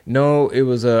 no, it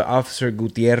was Officer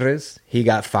Gutierrez. He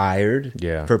got fired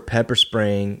for pepper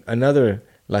spraying another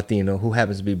Latino who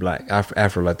happens to be black,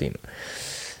 Afro-Latino.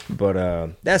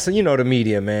 But that's, the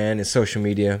media, man, and social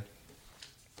media.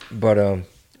 But,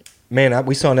 man,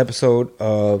 we saw an episode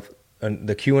of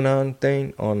the QAnon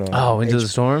thing on Into the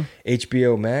Storm?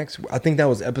 HBO Max. I think that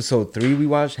was episode 3 we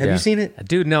watched. Have you seen it?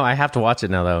 Dude, no, I have to watch it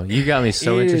now, though. You got me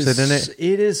so interested in it.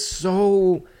 It is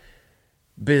so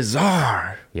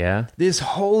bizarre. Yeah. This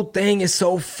whole thing is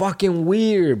so fucking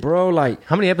weird, bro. Like,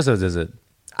 how many episodes is it?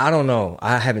 I don't know.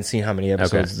 I haven't seen how many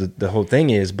episodes the whole thing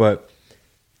is, but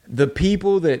the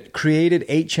people that created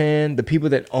 8chan, the people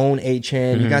that own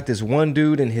 8chan, you got this one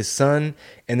dude and his son,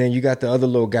 and then you got the other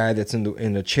little guy that's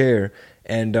in the chair.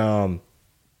 And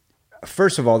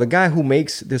first of all, the guy who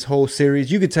makes this whole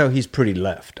series, you could tell he's pretty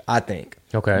left, I think.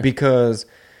 Okay. Because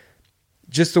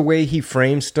just the way he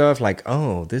frames stuff, like,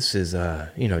 oh, this is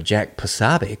Jack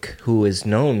Posobiec, who is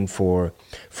known from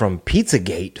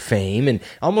Pizzagate fame, and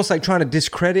almost like trying to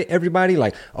discredit everybody,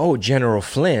 like, oh, General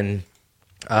Flynn,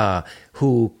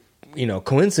 who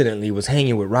coincidentally was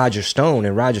hanging with Roger Stone,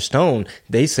 and Roger Stone,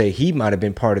 they say he might have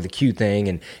been part of the Q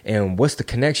thing, and what's the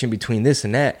connection between this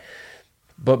and that?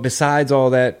 But besides all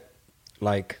that,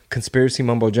 like, conspiracy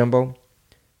mumbo jumbo,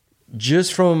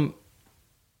 just from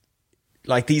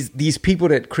like these people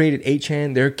that created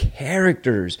 8chan, their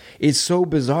characters, it's so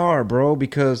bizarre, bro,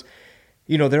 because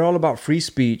they're all about free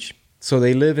speech. So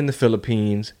they live in the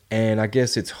Philippines, and I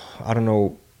guess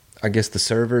I guess the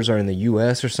servers are in the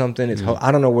US or something.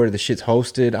 I don't know where the shit's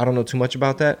hosted. I don't know too much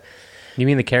about that. You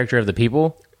mean the character of the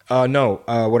people? No.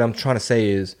 What I'm trying to say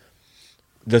is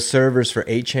the servers for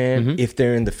 8chan, if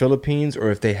they're in the Philippines or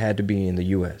if they had to be in the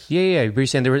US. Yeah. But you're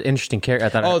saying there were interesting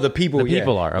characters. The people. The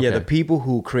people are. Okay. Yeah, the people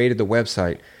who created the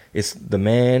website. It's the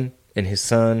man and his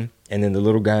son, and then the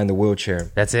little guy in the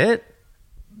wheelchair. That's it?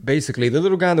 Basically, the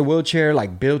little guy in the wheelchair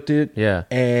like built it. Yeah.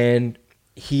 And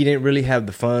he didn't really have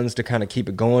the funds to kind of keep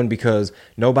it going because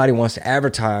nobody wants to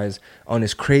advertise on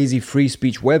this crazy free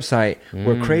speech website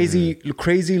where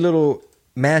crazy little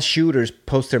mass shooters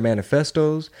post their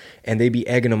manifestos and they be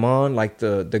egging them on. Like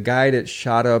the guy that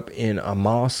shot up in a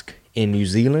mosque in New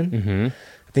Zealand.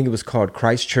 I think it was called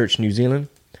Christchurch, New Zealand.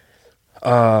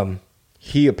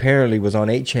 he apparently was on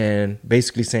 8chan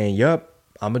basically saying, yup,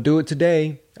 I'm going to do it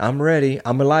today. I'm ready.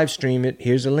 I'm going to live stream it.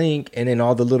 Here's a link. And then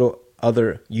all the little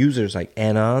other users like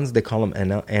Anons, they call them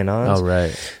Anons. Oh,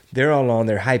 right. They're all on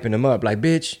there hyping him up like,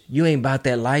 bitch, you ain't about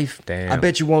that life. Damn. I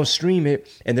bet you won't stream it.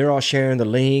 And they're all sharing the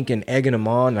link and egging him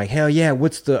on like, hell yeah,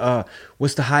 what's the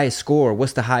highest score?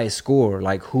 What's the highest score?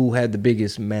 Like, who had the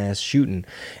biggest mass shooting?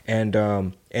 And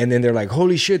then they're like,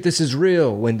 holy shit, this is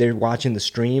real, when they're watching the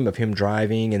stream of him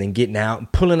driving and then getting out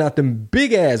and pulling out them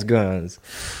big ass guns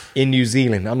in New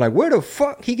Zealand. I'm like, where the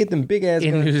fuck he get them big ass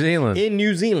guns? In New Zealand. In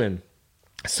New Zealand.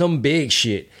 Some big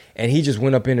shit. And he just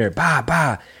went up in there,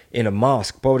 in a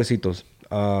mosque, pobrecitos.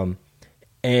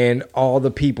 And all the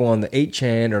people on the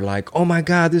 8chan are like, oh my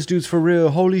God, this dude's for real.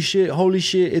 Holy shit,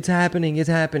 it's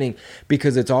happening.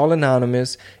 Because it's all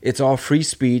anonymous. It's all free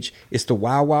speech. It's the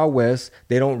Wild Wild West.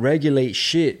 They don't regulate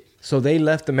shit. So they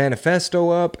left the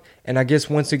manifesto up. And I guess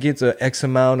once it gets a X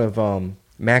amount of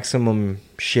maximum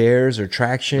shares or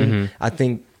traction, I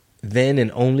think then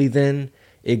and only then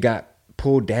it got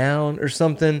pulled down or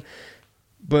something.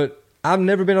 But I've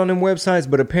never been on them websites,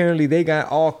 but apparently they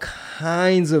got all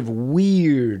kinds of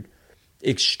weird,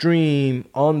 extreme,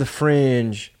 on the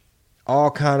fringe,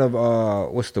 all kind of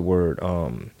what's the word,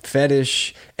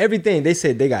 fetish, everything. They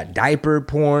said they got diaper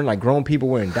porn, like grown people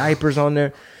wearing diapers on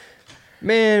there.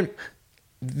 Man,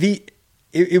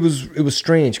 it was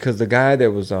strange because the guy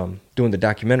that was doing the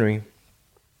documentary,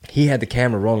 he had the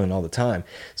camera rolling all the time.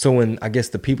 So when I guess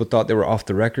the people thought they were off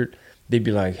the record, they'd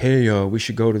be like, hey, we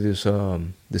should go to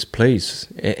this place.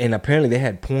 And apparently they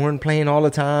had porn playing all the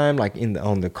time, like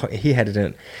he had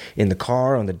it in the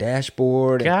car on the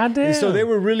dashboard. Goddamn. And so they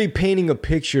were really painting a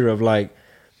picture of like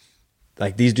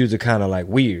these dudes are kind of like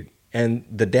weird. And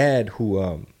the dad who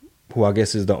I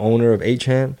guess is the owner of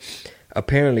 8chan,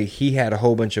 apparently he had a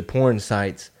whole bunch of porn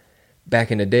sites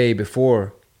back in the day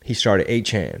before he started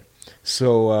 8chan.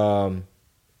 So,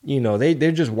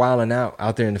 they're just wilding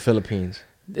out there in the Philippines.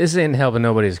 This ain't helping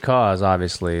nobody's cause,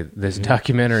 obviously, this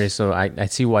documentary, so I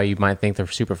see why you might think they're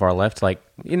super far left. Like,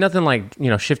 nothing like,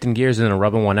 shifting gears and then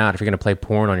rubbing one out if you're going to play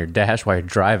porn on your dash while you're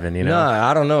driving, Nah,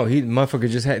 I don't know.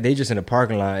 Motherfucker they just in a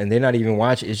parking lot, and they're not even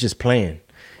watching. It's just playing.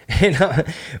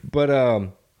 But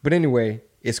anyway,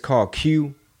 it's called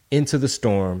Q, Into the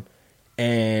Storm,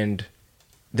 and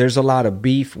there's a lot of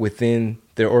beef within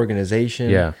their organization.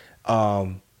 Yeah.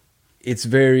 It's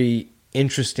very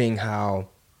interesting how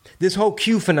this whole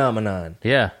Q phenomenon.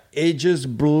 Yeah. It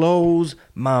just blows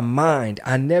my mind.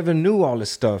 I never knew all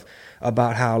this stuff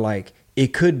about how, like,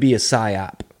 it could be a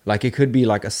psyop. Like, it could be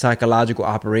like a psychological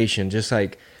operation. Just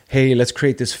like, hey, let's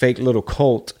create this fake little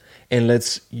cult and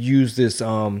let's use this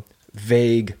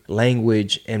vague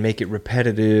language and make it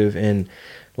repetitive and,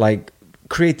 like,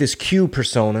 create this Q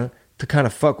persona to kind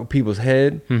of fuck with people's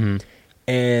head. Mm-hmm.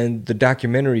 And the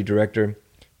documentary director,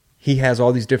 he has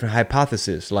all these different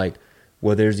hypotheses. Like,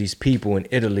 well, there's these people in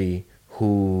Italy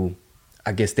who,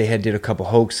 I guess they did a couple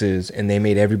hoaxes and they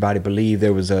made everybody believe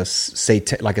there was a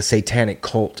satanic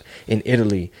cult in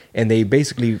Italy. And they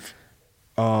basically,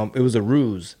 it was a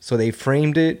ruse. So they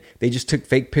framed it. They just took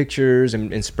fake pictures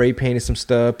and spray painted some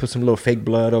stuff, put some little fake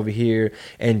blood over here,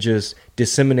 and just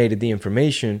disseminated the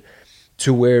information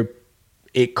to where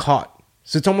it caught.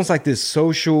 So it's almost like this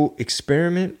social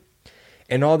experiment,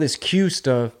 and all this Q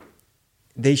stuff.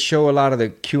 They show a lot of the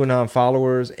QAnon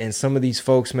followers, and some of these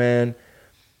folks, man,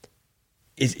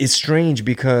 it's strange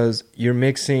because you're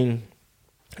mixing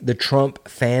the Trump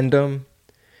fandom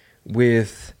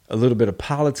with a little bit of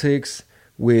politics,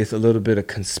 with a little bit of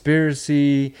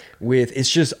conspiracy, it's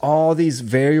just all these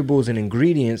variables and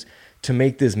ingredients to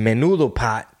make this menudo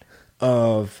pot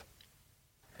of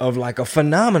like a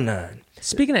phenomenon.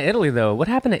 Speaking of Italy, though, what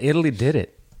happened to Italy did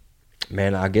it?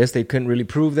 Man, I guess they couldn't really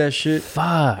prove that shit.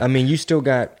 Fuck. I mean, you still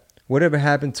got whatever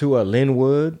happened to Lynn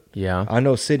Wood. Yeah. I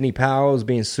know Sidney Powell is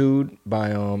being sued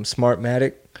by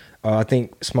Smartmatic. I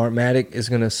think Smartmatic is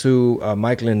going to sue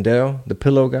Mike Lindell, the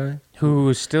pillow guy.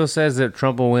 Who still says that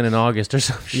Trump will win in August or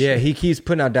something. Yeah, he keeps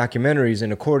putting out documentaries,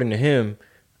 and according to him,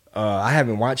 I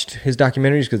haven't watched his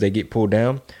documentaries because they get pulled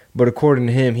down. But according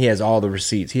to him, he has all the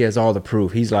receipts. He has all the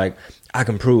proof. He's like, I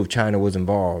can prove China was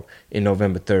involved in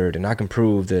November 3rd, and I can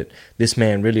prove that this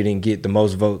man really didn't get the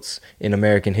most votes in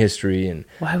American history. And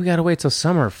why we gotta wait till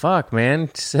summer? Fuck, man.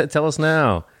 Tell us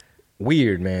now.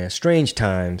 Weird, man. Strange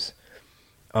times.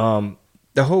 The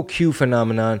whole Q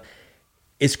phenomenon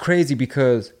is crazy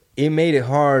because it made it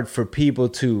hard for people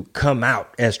to come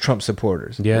out as Trump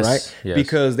supporters. Yes, right? Yes.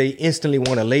 Because they instantly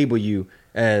want to label you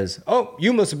as, oh,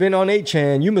 you must have been on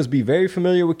 8chan. You must be very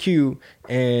familiar with Q,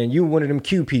 and you one of them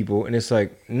Q people. And it's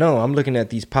like, no, I'm looking at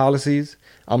these policies.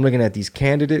 I'm looking at these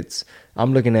candidates.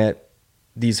 I'm looking at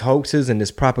these hoaxes and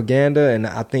this propaganda. And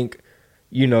I think,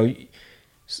 you know,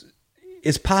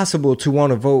 it's possible to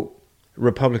want to vote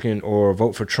Republican or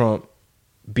vote for Trump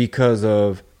because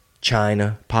of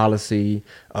China policy,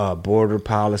 border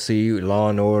policy, law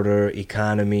and order,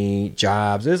 economy,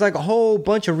 jobs. There's like a whole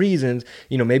bunch of reasons.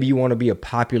 You know, maybe you want to be a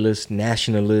populist,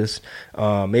 nationalist.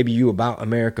 Maybe you about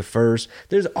America first.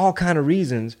 There's all kind of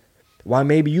reasons why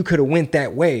maybe you could have went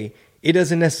that way. It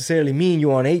doesn't necessarily mean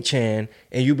you're on 8chan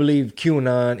and you believe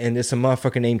QAnon and there's some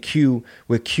motherfucker named Q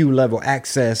with Q level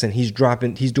access and he's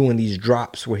doing these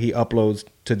drops where he uploads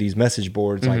to these message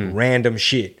boards like random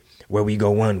shit. Where we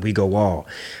go one, we go all.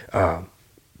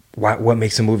 What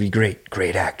makes a movie great?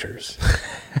 Great actors.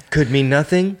 Could mean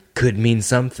nothing, could mean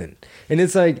something. And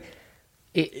it's like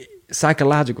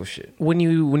psychological shit. When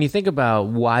you think about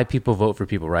why people vote for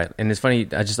people, right? And it's funny,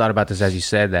 I just thought about this as you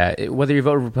said that. Whether you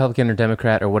vote Republican or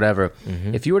Democrat or whatever,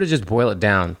 if you were to just boil it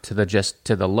down to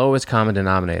the lowest common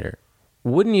denominator,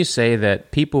 wouldn't you say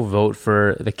that people vote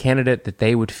for the candidate that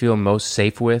they would feel most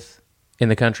safe with in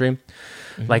the country?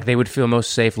 Like they would feel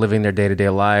most safe living their day-to-day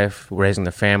life, raising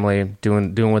their family,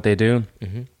 doing what they do.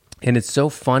 And it's so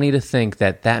funny to think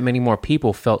that many more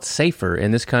people felt safer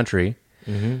in this country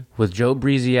with Joe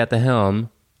Breezy at the helm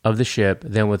of the ship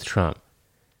than with Trump.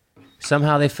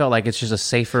 Somehow they felt like it's just a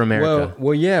safer America.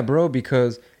 Well, yeah, bro,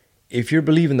 because if you're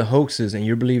believing the hoaxes and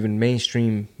you're believing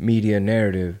mainstream media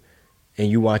narrative and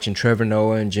you're watching Trevor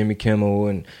Noah and Jimmy Kimmel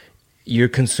and you're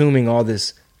consuming all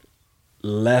this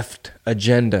left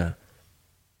agenda,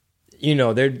 you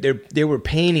know, they were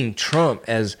painting Trump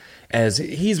as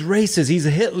he's racist, he's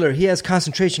a Hitler, he has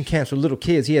concentration camps with little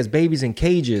kids, he has babies in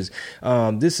cages,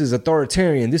 this is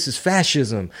authoritarian, this is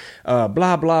fascism, blah,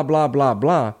 blah, blah, blah,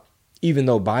 blah. Even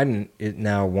though Biden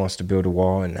now wants to build a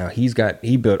wall and now he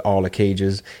built all the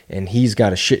cages and he's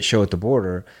got a shit show at the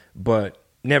border, but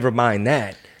never mind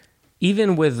that.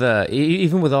 Even with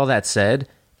all that said,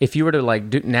 if you were to like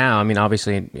do now, I mean,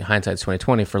 obviously hindsight's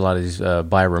 2020 for a lot of these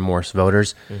buy remorse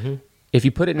voters. If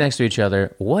you put it next to each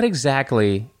other, what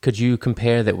exactly could you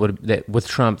compare that with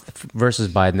Trump versus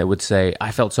Biden that would say,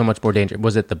 I felt so much more danger?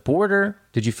 Was it the border?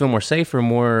 Did you feel more safe or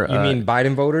more... You mean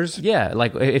Biden voters? Yeah,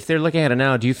 like if they're looking at it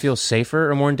now, do you feel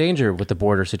safer or more in danger with the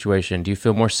border situation? Do you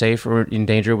feel more safe or in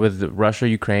danger with Russia,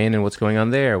 Ukraine, and what's going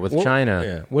on there, with China?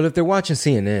 Yeah. Well, if they're watching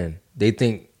CNN, they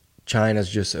think China's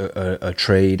just a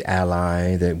trade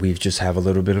ally that we just have a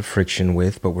little bit of friction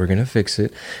with, but we're going to fix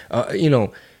it. You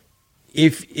know,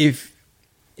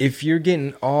 if you're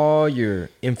getting all your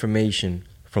information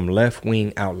from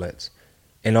left-wing outlets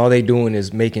and all they doing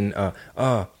is making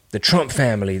the Trump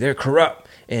family, they're corrupt,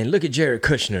 and look at Jared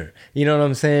Kushner, you know what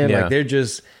I'm saying? Yeah. Like they're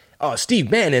just,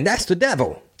 Steve Bannon, that's the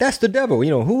devil. That's the devil.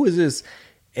 You know, who is this?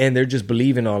 And they're just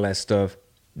believing all that stuff.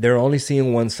 They're only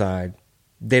seeing one side.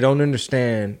 They don't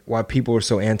understand why people are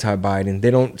so anti-Biden. They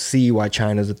don't see why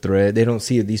China's a threat. They don't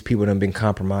see that these people done been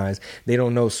compromised. They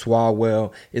don't know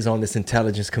Swalwell is on this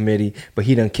intelligence committee, but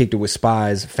he done kicked it with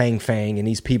spies, Fang and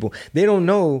these people. They don't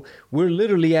know we're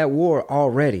literally at war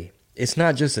already. It's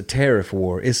not just a tariff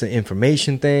war. It's an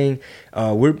information thing.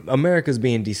 America's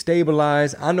being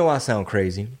destabilized. I know I sound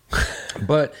crazy,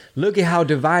 but look at how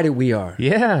divided we are.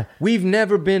 Yeah. We've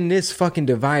never been this fucking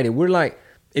divided. We're like,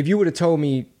 if you would have told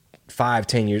me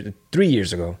 5-10 years, 3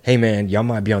 years ago, hey man, y'all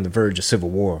might be on the verge of civil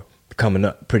war coming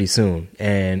up pretty soon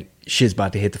and shit's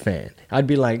about to hit the fan, I'd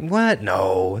be like, what?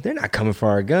 No, they're not coming for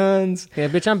our guns. Yeah,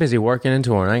 bitch, I'm busy working and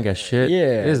touring. I ain't got shit.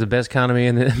 Yeah. It is the best economy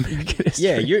in the American history.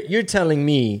 Yeah, you're telling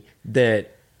me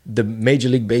that the Major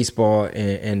League Baseball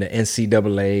and the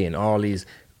NCAA and all these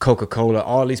Coca-Cola,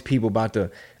 all these people about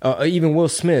to, even Will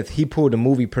Smith, he pulled a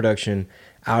movie production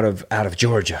out of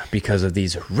Georgia because of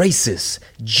these racist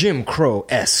Jim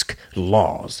Crow-esque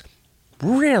laws.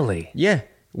 Really? Yeah.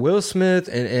 Will Smith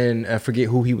and I forget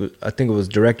who he was. I think it was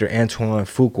director Antoine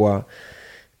Fuqua.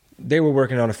 They were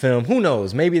working on a film. Who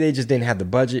knows? Maybe they just didn't have the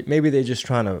budget. Maybe they're just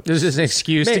trying to... There's just an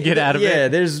excuse to get out of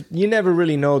it. Yeah, you never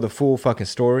really know the full fucking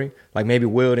story. Like maybe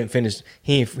Will didn't finish...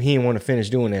 He didn't want to finish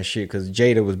doing that shit because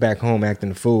Jada was back home acting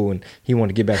the fool and he wanted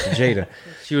to get back to Jada.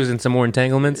 She was in some more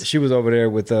entanglements? She was over there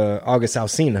with August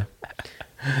Alsina.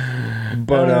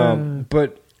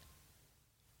 But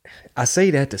I say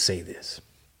that to say this.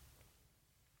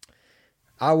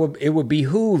 It would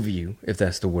behoove you, if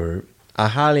that's the word. I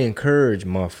highly encourage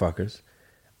motherfuckers.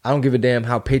 I don't give a damn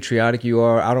how patriotic you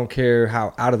are. I don't care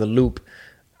how out of the loop.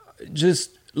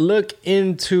 Just look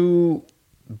into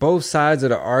both sides of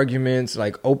the arguments.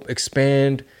 Like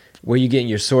expand where you're getting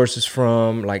your sources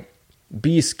from. Like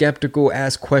be skeptical,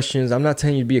 ask questions. I'm not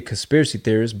telling you to be a conspiracy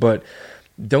theorist, but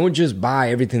don't just buy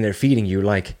everything they're feeding you.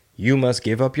 Like You must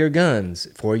give up your guns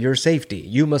for your safety.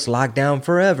 You must lock down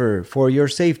forever for your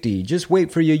safety. Just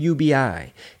wait for your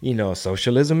UBI. You know,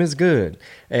 socialism is good.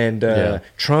 And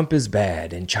Trump is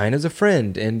bad. And China's a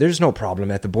friend. And there's no problem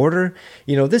at the border.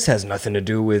 You know, this has nothing to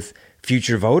do with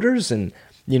future voters. And,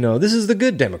 you know, this is the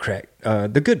good Democrat,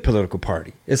 the good political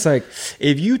party. It's like,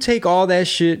 if you take all that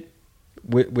shit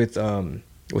with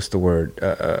what's the word?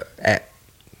 At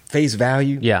face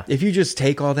value. Yeah. If you just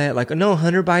take all that, like, no,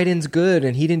 Hunter Biden's good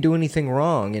and he didn't do anything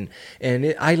wrong.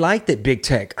 I like that big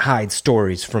tech hides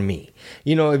stories from me.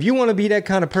 You know, if you want to be that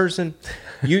kind of person,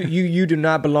 you do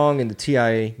not belong in the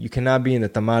TIA. You cannot be in the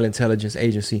Tamale Intelligence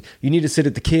Agency. You need to sit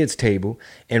at the kids' table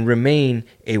and remain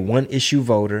a one-issue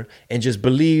voter and just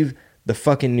believe the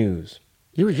fucking news.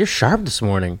 You're sharp this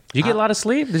morning. Did you get a lot of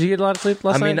sleep? Did you get a lot of sleep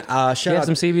last night? Shout out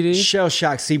some CBD?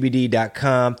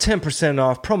 ShellshockCBD.com. 10%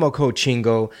 off. Promo code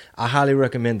Chingo. I highly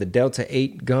recommend the Delta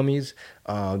 8 gummies.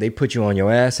 They put you on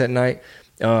your ass at night.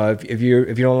 If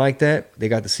you don't like that, they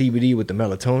got the CBD with the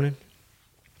melatonin.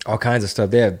 All kinds of stuff.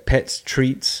 They have pets,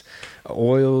 treats,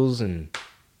 oils, and...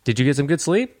 Did you get some good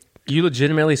sleep? You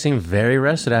legitimately seem very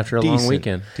rested after a long Decent.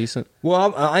 weekend. Decent.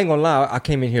 Well, I ain't gonna lie. I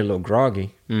came in here a little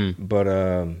groggy.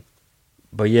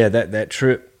 But yeah, that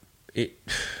trip, it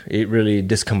really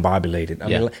discombobulated. I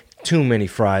mean, like, too many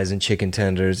fries and chicken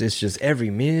tenders. It's just every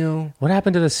meal. What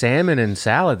happened to the salmon and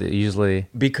salad that usually...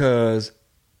 Because...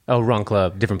 Oh, wrong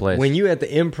club. Different place. When you at the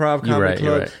Improv Comedy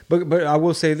Club... Right. But I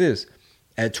will say this.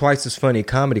 At Twice as Funny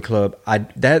Comedy Club,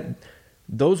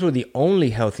 those were the only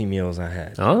healthy meals I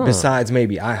had. Oh. Besides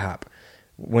maybe IHOP.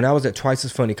 When I was at Twice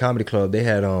as Funny Comedy Club, they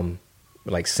had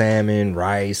like salmon,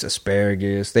 rice,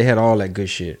 asparagus. They had all that good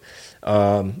shit.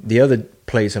 The other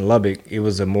place in Lubbock, it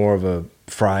was more of a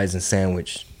fries and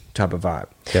sandwich type of vibe.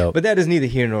 Dope. But that is neither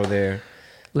here nor there.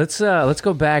 Let's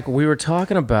go back. We were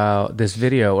talking about this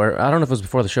video, or I don't know if it was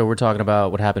before the show. We're talking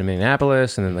about what happened in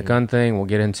Minneapolis, and then the gun thing. We'll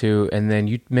get into, and then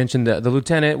you mentioned the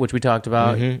lieutenant, which we talked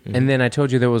about, and then I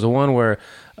told you there was a one where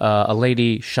a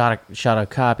lady shot a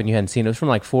cop, and you hadn't seen it. It was from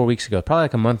like 4 weeks ago, probably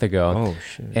like a month ago. Oh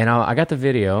shit! And I got the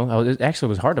video. It actually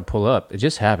was hard to pull up. It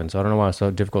just happened, so I don't know why it's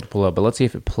so difficult to pull up. But let's see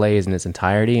if it plays in its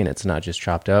entirety and it's not just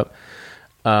chopped up.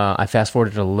 I fast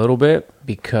forwarded a little bit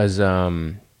because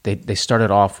they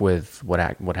started off with what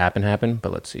happened,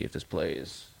 but let's see if this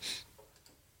plays.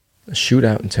 A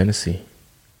shootout in Tennessee.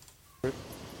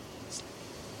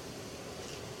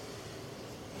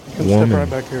 Step right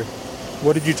back here.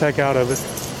 What did you take out of it?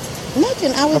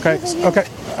 Nothing. I was Okay.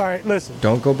 All right, listen.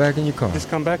 Don't go back in your car. Just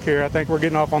come back here. I think we're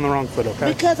getting off on the wrong foot,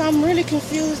 okay? Because I'm really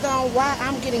confused on why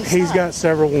I'm getting stopped. He's got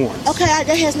several warrants. Okay, that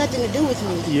has nothing to do with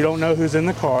me. You don't know who's in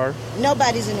the car.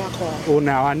 Nobody's in my car. Well,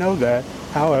 now I know that.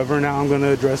 However, now I'm going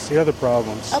to address the other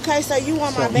problems. Okay, so you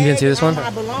want my bag You didn't see this and one? my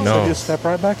belongings? No. So just step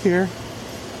right back here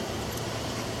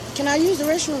Can I use the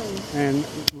restroom? and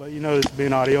let you know it's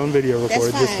being audio and video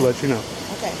recorded, That's just to let you know.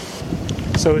 Okay.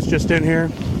 So it's just in here?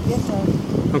 Yes, sir.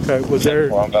 Okay, was there...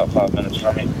 Well, I'm about 5 minutes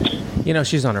from you. You know,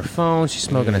 she's on her phone. She's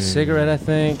smoking a cigarette, I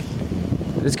think.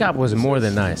 This cop was more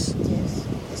than nice. Yes.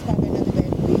 It's probably another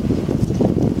bag of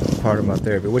weed. Part of my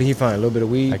therapy. What did he find? A little bit of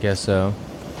weed? I guess so.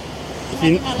 Can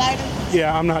I get my lighter?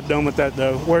 Yeah, I'm not done with that,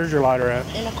 though. Where's your lighter at?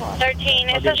 In the car. 13.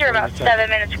 It says you're about 7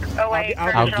 minutes away.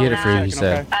 I'll I'll get it for you, he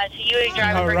said. So you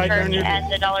drive over right there church in your-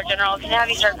 and the Dollar General. Can I have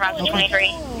you start from the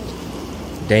 23?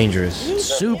 Dangerous.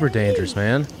 Super dangerous,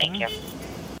 man. Thank you.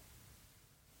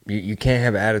 You can't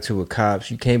have an attitude with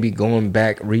cops. You can't be going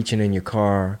back, reaching in your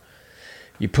car.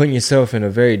 You're putting yourself in a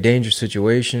very dangerous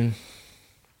situation.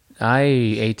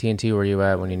 AT&T, where you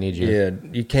at when you need you? Yeah,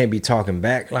 you can't be talking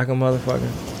back like a motherfucker.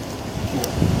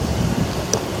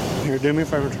 Here, do me a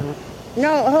favor, turn.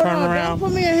 No, hold Turn on. around. Don't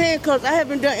put me in handcuffs. I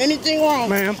haven't done anything wrong.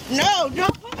 Ma'am. No,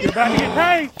 don't put me You're about to get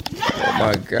paid. Oh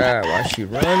my God, why is she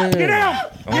running? Get down.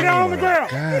 Oh Get down on the my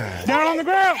ground. God. Down on the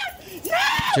ground.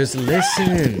 Just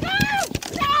listen.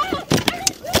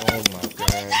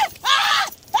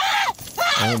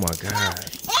 Oh my God.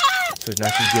 So now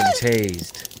she's getting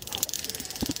tased.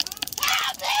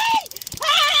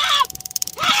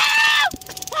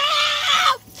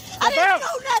 I didn't do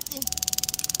nothing.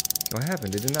 What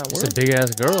happened? Did it not It's work? a big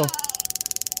ass girl.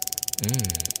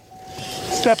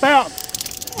 Step out.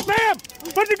 Ma'am,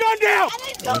 put the gun down.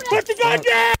 Put the gun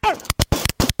down.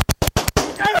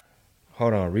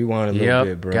 Hold on, rewind a little Yep,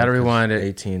 bit, bro. gotta rewind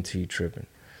it. AT&T tripping.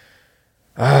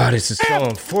 Ah, this is so Put the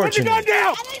unfortunate. gun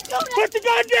down. Put the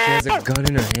gun She has down. a gun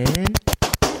in her hand?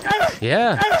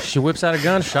 Yeah, she whips out a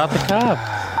gun, shot the cop.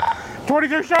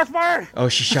 23 shots fired. Oh,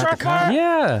 she shot the Shots cop? fired.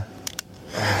 Yeah.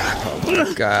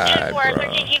 God, 4, bro.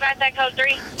 13, keep at that code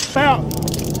 3. Out.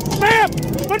 Ma'am,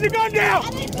 put the gun down.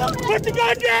 Put the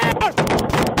gun down.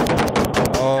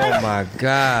 Oh my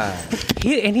God.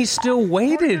 He still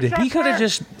waited. He could have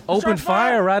just opened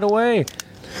fire right away.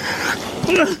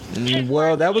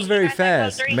 Well, that was very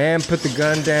fast. Man put the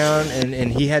gun down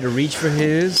and he had to reach for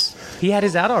his. He had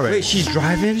his out already. Wait, she's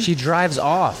driving? She drives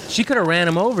off. She could have ran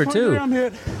him over too. I'm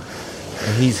hit.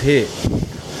 And he's hit.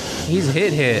 He's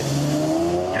hit.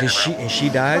 And she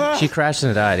died? She crashed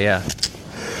and died, yeah.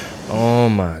 Oh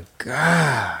my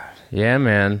God. Yeah,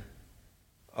 man.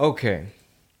 Okay.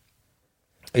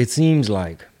 It seems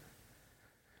like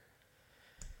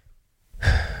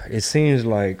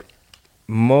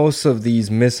most of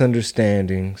these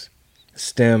misunderstandings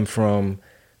stem from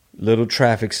little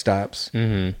traffic stops.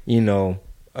 Mm-hmm. You know,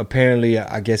 apparently,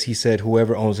 I guess he said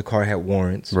whoever owns the car had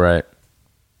warrants. Right.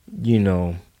 You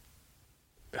know,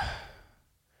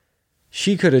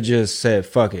 she could have just said,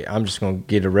 fuck it, I'm just going to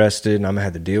get arrested and I'm going to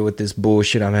have to deal with this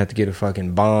bullshit. I'm going to have to get a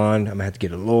fucking bond. I'm going to have to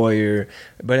get a lawyer.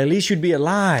 But at least you'd be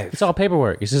alive. It's all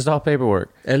paperwork. It's just all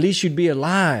paperwork. At least you'd be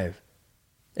alive.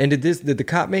 And did the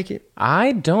cop make it?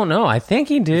 I don't know. I think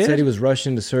he did. He said he was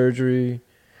rushing to surgery.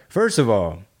 First of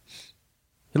all,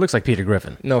 he looks like Peter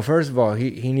Griffin. No, first of all,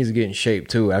 he needs to get in shape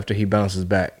too after he bounces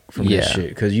back from this Yeah. shit.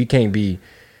 Because you can't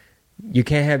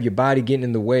have your body getting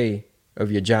in the way of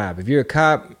your job. If you're a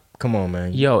cop, come on,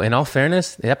 man. Yo, in all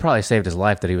fairness, that probably saved his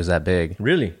life that he was that big.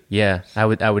 Really? Yeah, I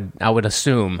would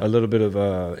assume. A little bit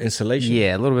of insulation?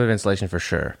 Yeah, a little bit of insulation for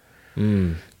sure.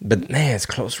 But man, it's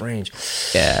close range.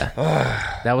 Yeah.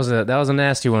 that was a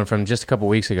nasty one from just a couple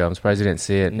weeks ago. I'm surprised you didn't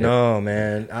see it. No,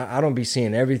 man. I don't be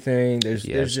seeing everything. There's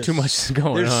just too much going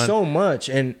on. There's so much.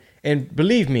 And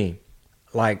believe me,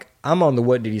 like, I'm on the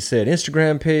What Did He Said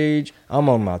Instagram page. I'm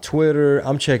on my Twitter.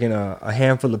 I'm checking a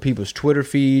handful of people's Twitter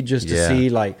feed just to see,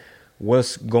 like,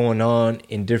 what's going on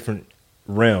in different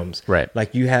realms. Right.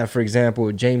 Like, you have, for example,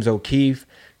 James O'Keefe.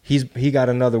 He got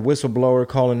another whistleblower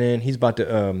calling in. He's about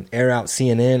to air out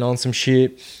CNN on some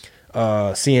shit.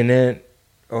 CNN,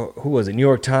 who was it? New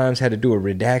York Times had to do a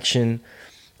redaction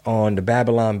on the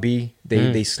Babylon Bee.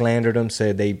 They slandered them,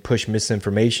 said they push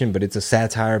misinformation, but it's a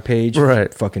satire page.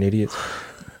 Right. Fucking idiots.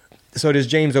 So this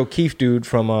James O'Keefe dude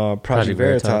from Project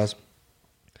Veritas,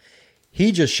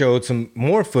 he just showed some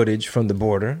more footage from the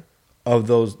border of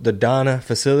the Donna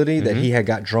facility that he had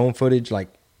got drone footage like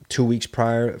 2 weeks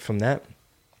prior from that.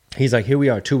 He's like, here we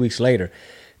are 2 weeks later.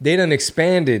 They done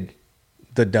expanded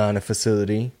the Donna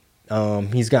facility.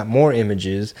 He's got more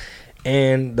images.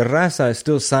 And the raza is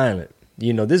still silent.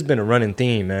 You know, this has been a running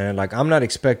theme, man. Like, I'm not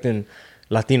expecting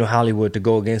Latino Hollywood to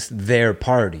go against their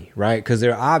party, right? Because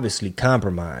they're obviously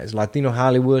compromised. Latino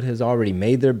Hollywood has already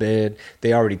made their bed.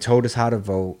 They already told us how to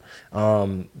vote.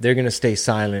 They're going to stay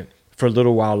silent for a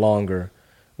little while longer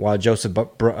while Joseph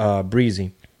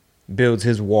Breezy builds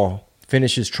his wall,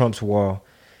 finishes Trump's wall.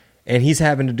 And he's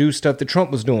having to do stuff that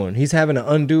Trump was doing. He's having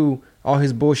to undo all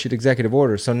his bullshit executive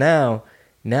orders. So now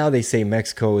they say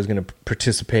Mexico is going to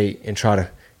participate and try to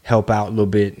help out a little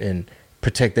bit and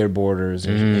protect their borders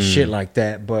and shit like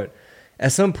that. But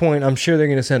at some point, I'm sure they're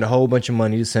going to send a whole bunch of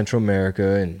money to Central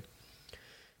America and,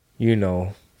 you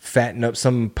know, fatten up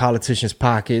some politicians'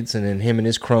 pockets, and then him and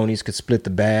his cronies could split the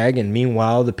bag. And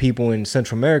meanwhile, the people in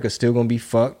Central America still going to be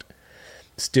fucked,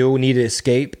 still need to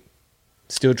escape.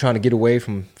 Still trying to get away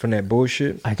from that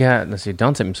bullshit. Let's see,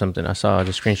 Don sent me something. I saw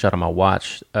just a screenshot on my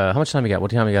watch. How much time you got?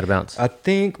 What time you got to bounce? I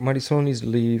think Marisol needs to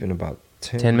leave in about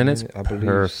 10 minutes? I believe.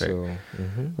 Perfect. So,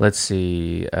 Let's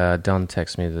see. Don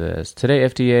texted me this. Today,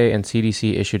 FDA and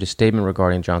CDC issued a statement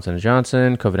regarding Johnson &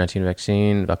 Johnson COVID-19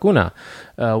 vaccine vacuna.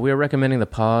 We are recommending the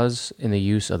pause in the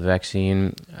use of the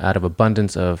vaccine out of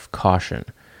abundance of caution.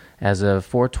 As of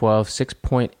 4/12,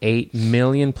 6.8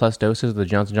 million plus doses of the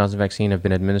Johnson & Johnson vaccine have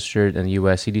been administered in the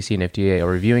U.S. CDC and FDA are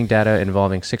reviewing data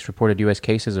involving 6 reported U.S.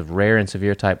 cases of rare and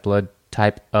severe type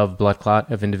of blood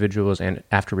clot of individuals and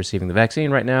after receiving the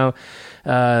vaccine. Right now,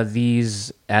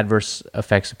 these adverse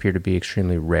effects appear to be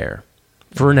extremely rare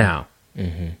for now.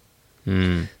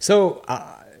 So,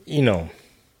 you know,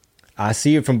 I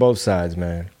see it from both sides,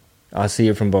 man. I see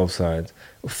it from both sides.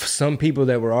 Some people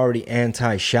that were already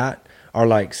anti-shot are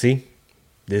like, see,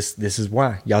 this is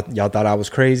why. Y'all thought I was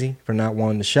crazy for not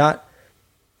wanting the shot?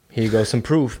 Here goes some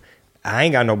proof. I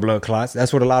ain't got no blood clots.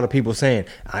 That's what a lot of people saying.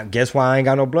 I guess why I ain't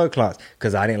got no blood clots?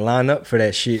 Because I didn't line up for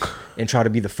that shit and try to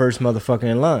be the first motherfucker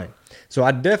in line. So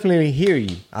I definitely hear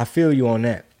you. I feel you on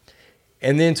that.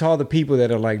 And then to all the people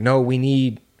that are like, no, we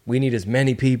need as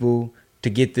many people to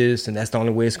get this, and that's the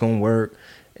only way it's going to work,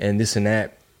 and this and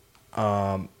that.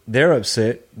 They're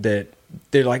upset that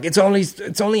they're like, it's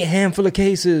only a handful of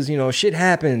cases, you know, shit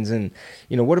happens. And,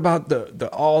 you know, what about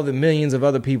all the millions of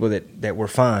other people that were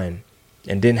fine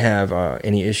and didn't have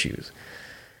any issues?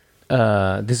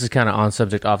 This is kind of on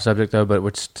subject, off subject though,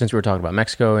 but since we were talking about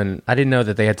Mexico, and I didn't know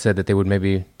that they had said that they would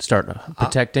maybe start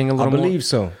protecting a little more. I believe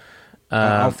so.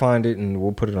 I'll find it and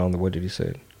we'll put it on the, what did he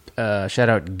say? Shout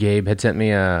out Gabe had sent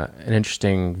me an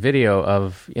interesting video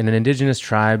of in an indigenous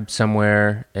tribe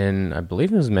somewhere in, I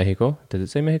believe it was Mexico. Did it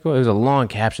say Mexico? It was a long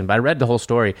caption, but I read the whole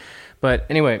story. But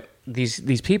anyway,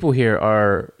 these people here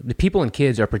the people and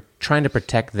kids are trying to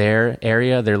protect their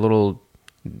area, their little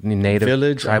native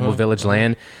village, tribal village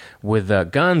land with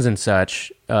guns and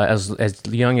such. As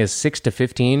young as 6 to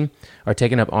 15 are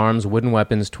taking up arms, wooden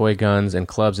weapons, toy guns, and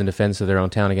clubs in defense of their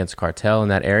own town against cartel in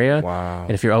that area. Wow.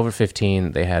 And if you're over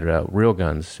 15, they had real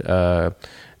guns.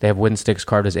 They have wooden sticks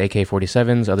carved as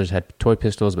AK-47s. Others had toy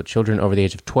pistols, but children over the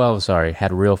age of 12,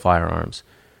 had real firearms.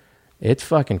 It's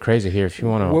fucking crazy here. If you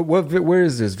want to, where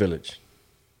is this village?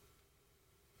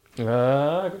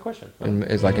 Good question.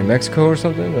 It's like in Mexico or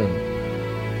something.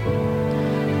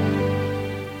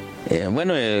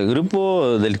 Bueno, el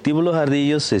grupo delictivo Los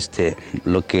Ardillos,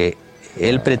 lo que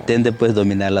él pretende, pues,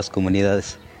 dominar las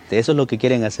comunidades. Eso es lo que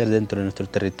quieren hacer dentro de nuestro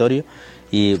territorio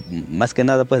y más que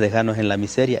nada, pues, dejarnos en la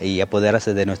miseria y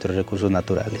apoderarse de nuestros recursos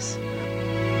naturales.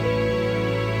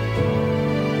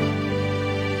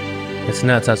 It's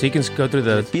nuts. So you can go through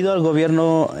the... Pido al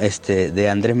gobierno de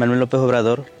Andrés Manuel López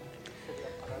Obrador,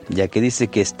 ya que dice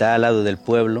que está al lado del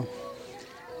pueblo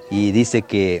y dice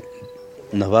que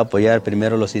nos va a apoyar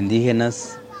primero los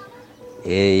indígenas.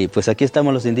 Y pues aquí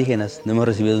estamos los indígenas, no hemos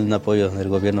recibido un apoyo del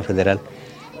gobierno federal.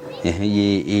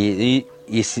 Y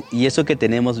eso que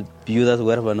tenemos viudas,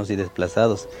 huérfanos y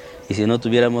desplazados. Y si no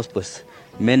tuviéramos, pues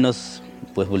menos,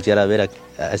 pues voltear a ver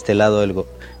a este lado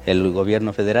el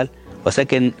gobierno federal. O sea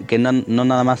que no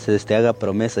nada más se haga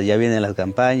promesas, ya vienen las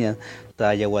campañas,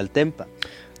 Tayahualtempa.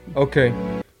 Okay.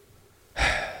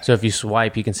 So if you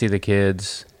swipe, you can see the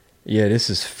kids. Yeah, this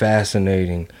is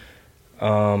fascinating.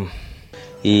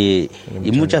 Y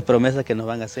muchas promesas que nos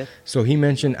van a hacer. So he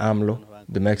mentioned AMLO,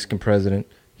 the Mexican president.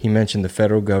 He mentioned the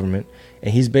federal government.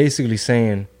 And he's basically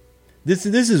saying, this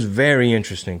is very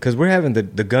interesting because we're having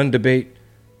the gun debate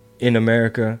in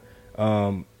America.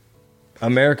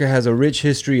 America has a rich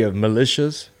history of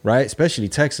militias, right? Especially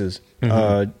Texas.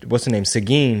 Mm-hmm. What's the name?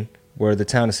 Seguin, where the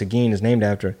town of Seguin is named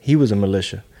after. He was a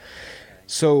militia.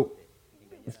 So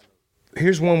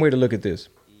here's one way to look at this.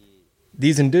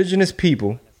 These indigenous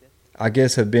people, I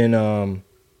guess, have been, I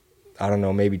don't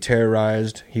know, maybe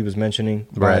terrorized, he was mentioning,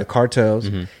 by the cartels.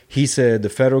 Mm-hmm. He said the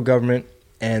federal government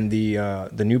and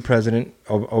the new president,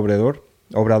 Obrador,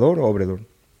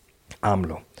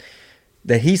 AMLO,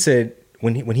 that he said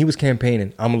when he was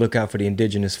campaigning, I'm going to look out for the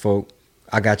indigenous folk.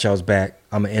 I got y'all's back.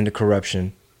 I'm going to end the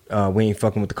corruption. We ain't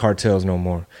fucking with the cartels no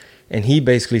more. And he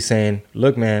basically saying,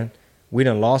 look, man, we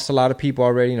done lost a lot of people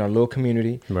already in our little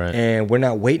community, and we're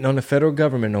not waiting on the federal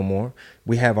government no more.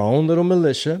 We have our own little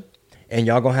militia, and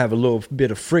y'all gonna have a little bit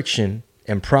of friction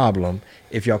and problem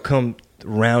if y'all come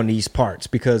around these parts,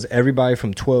 because everybody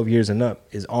from 12 years and up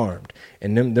is armed,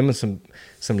 and them are some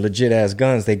legit ass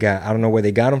guns they got. I don't know where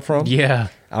they got them from. Yeah,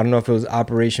 I don't know if it was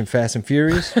Operation Fast and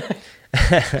Furious.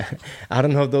 I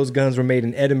don't know if those guns were made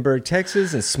in Edinburgh,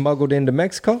 Texas, and smuggled into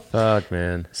Mexico. Fuck,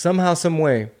 man. Somehow, some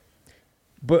way.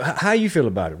 But how you feel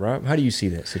about it, Rob? How do you see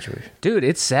that situation? Dude,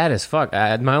 it's sad as fuck.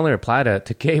 My only reply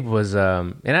to Gabe was,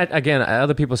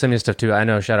 other people send me stuff too. I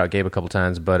know, shout out Gabe a couple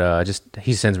times, but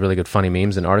he sends really good funny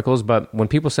memes and articles. But when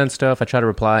people send stuff, I try to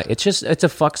reply. It's a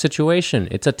fuck situation.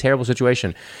 It's a terrible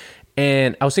situation.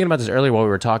 And I was thinking about this earlier while we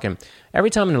were talking. Every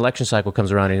time an election cycle comes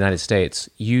around in the United States,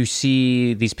 you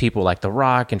see these people like The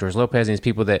Rock and George Lopez and these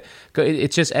people that go,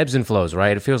 it's just ebbs and flows,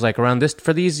 right? It feels like around this,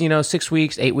 for these, 6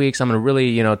 weeks, 8 weeks, I'm going to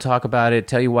really, talk about it,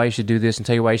 tell you why you should do this and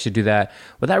tell you why you should do that,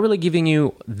 without really giving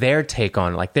you their take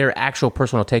on it, like their actual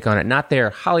personal take on it, not their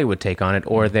Hollywood take on it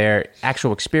or their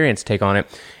actual experience take on it.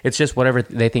 It's just whatever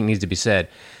they think needs to be said.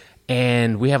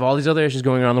 And we have all these other issues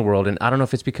going on in the world, and I don't know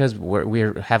if it's because we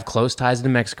have close ties to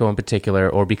Mexico in particular,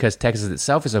 or because Texas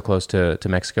itself is so close to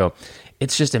Mexico.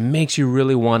 It's just, it makes you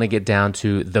really want to get down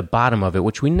to the bottom of it,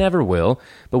 which we never will,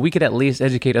 but we could at least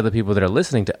educate other people that are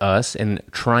listening to us and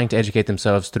trying to educate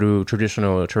themselves through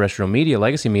traditional terrestrial media,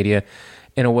 legacy media,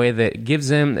 in a way that gives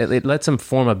them, it lets them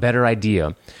form a better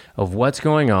idea of what's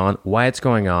going on, why it's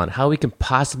going on, how we can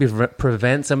possibly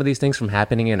prevent some of these things from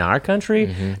happening in our country.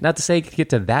 Mm-hmm. Not to say get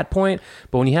to that point,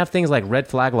 but when you have things like red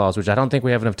flag laws, which I don't think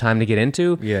we have enough time to get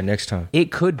into. Yeah, next time.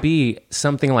 It could be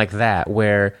something like that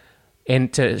where,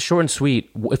 and to short and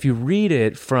sweet, if you read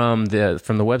it from the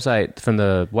website, from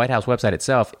the White House website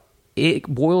itself, it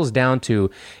boils down to,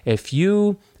 if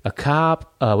you a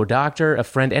cop, a doctor, a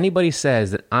friend, anybody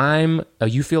says that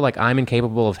you feel like I'm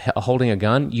incapable of holding a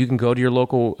gun, you can go to your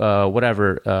local,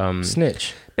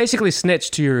 snitch. Basically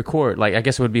snitch to your court. Like, I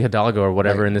guess it would be Hidalgo or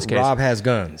whatever in this case. Rob has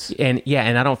guns. And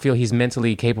I don't feel he's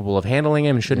mentally capable of handling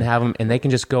him and shouldn't have him, and they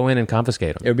can just go in and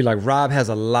confiscate him. It would be like, Rob has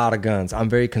a lot of guns. I'm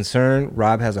very concerned.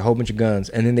 Rob has a whole bunch of guns.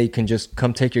 And then they can just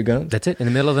come take your guns? That's it, in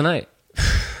the middle of the night.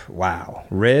 Wow.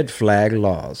 Red flag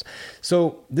laws.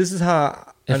 So this is how...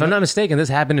 If I'm not mistaken, this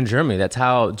happened in Germany. That's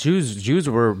how Jews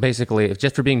were basically,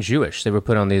 just for being Jewish, they were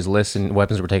put on these lists and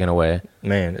weapons were taken away.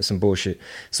 Man, it's some bullshit.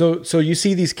 So you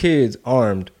see these kids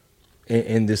armed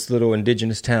in this little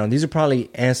indigenous town. These are probably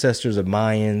ancestors of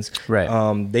Mayans.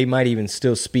 Right. They might even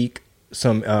still speak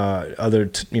some other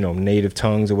native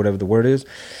tongues or whatever the word is.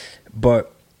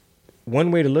 But one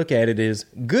way to look at it is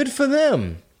good for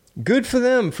them. Good for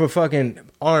them for fucking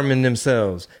arming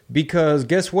themselves, because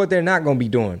guess what they're not going to be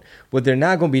doing? What they're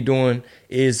not going to be doing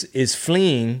is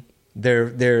fleeing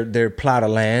their plot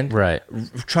of land, right?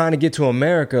 Trying to get to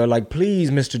America. Like,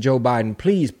 please, Mr. Joe Biden,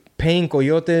 please, paying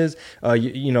coyotes,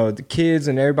 the kids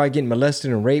and everybody getting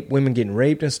molested and raped, women getting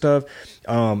raped and stuff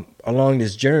along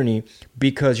this journey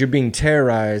because you're being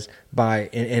terrorized by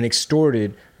and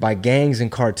extorted by gangs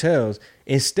and cartels.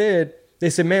 Instead, they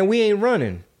said, man, we ain't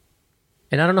running.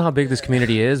 And I don't know how big this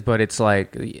community is, but it's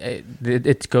like,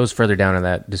 it goes further down in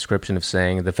that description of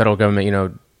saying the federal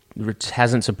government,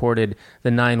 hasn't supported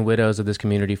the 9 widows of this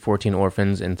community, 14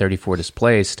 orphans, and 34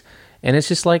 displaced. And it's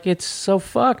just like, it's so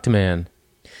fucked, man.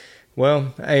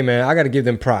 Well, hey, man, I got to give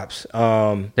them props.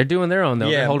 They're doing their own, though.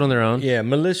 Yeah, they're holding their own. Yeah,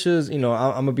 militias, I'm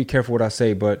going to be careful what I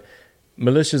say, but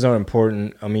militias are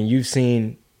important. I mean, you've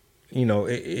seen,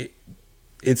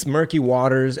 it's murky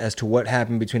waters as to what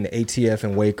happened between the ATF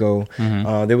and Waco.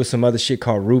 Mm-hmm. There was some other shit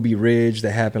called Ruby Ridge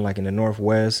that happened like in the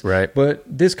Northwest. Right. But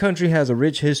this country has a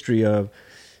rich history of,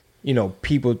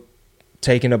 people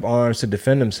taking up arms to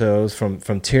defend themselves from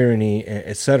tyranny,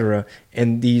 et cetera.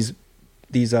 And these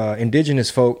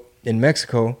indigenous folk in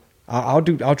Mexico,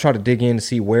 I'll try to dig in to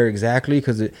see where exactly,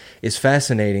 because it's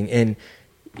fascinating. And,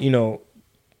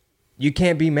 you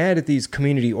can't be mad at these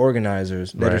community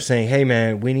organizers that are saying, hey,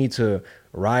 man, we need to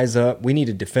rise up. We need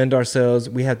to defend ourselves.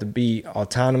 We have to be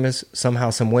autonomous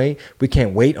somehow, some way. We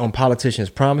can't wait on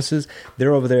politicians' promises.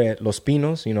 They're over there at Los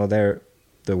Pinos, they're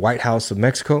the White House of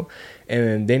Mexico,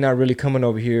 and they're not really coming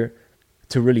over here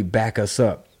to really back us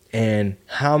up. And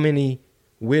how many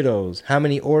widows, how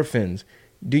many orphans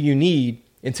do you need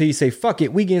until you say, fuck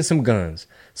it, we getting some guns?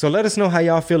 So let us know how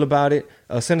y'all feel about it.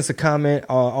 Send us a comment.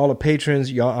 All the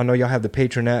patrons, y'all, I know y'all have the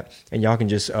Patron app, and y'all can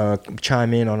just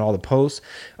chime in on all the posts.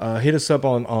 Hit us up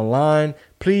online.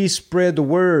 Please spread the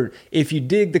word if you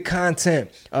dig the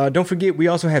content. Don't forget, we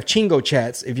also have Chingo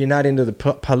chats if you're not into the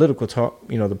political talk,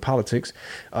 the politics.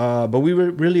 But we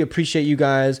really appreciate you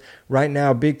guys. Right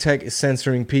now, big tech is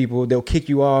censoring people. They'll kick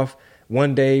you off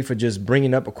one day for just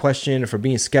bringing up a question or for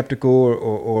being skeptical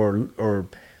or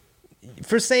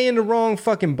for saying the wrong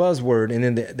fucking buzzword, and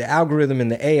then the algorithm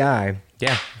and the AI,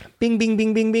 bing, bing,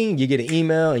 bing, bing, bing, you get an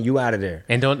email and you out of there.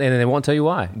 And they won't tell you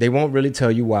why. They won't really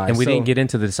tell you why. And we didn't get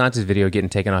into the DeSantis video getting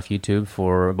taken off YouTube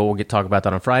but we'll talk about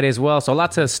that on Friday as well. So a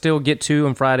lot to still get to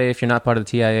on Friday. If you're not part of the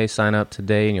TIA, sign up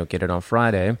today and you'll get it on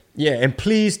Friday. Yeah, and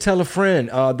please tell a friend.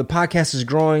 The podcast is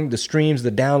growing. The streams,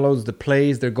 the downloads, the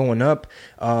plays, they're going up.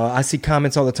 I see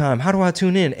comments all the time. How do I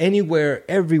tune in? Anywhere,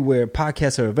 everywhere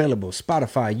podcasts are available.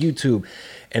 Spotify, YouTube,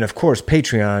 and of course,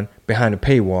 Patreon behind a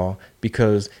paywall,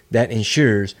 because that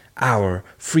ensures our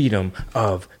freedom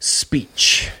of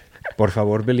speech. Por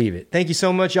favor, believe it. Thank you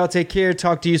so much. Y'all take care.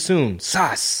 Talk to you soon.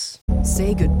 Sas.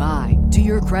 Say goodbye to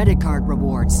your credit card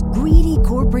rewards. Greedy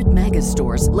corporate mega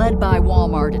stores, led by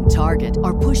Walmart and Target,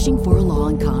 are pushing for a law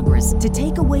in Congress to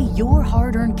take away your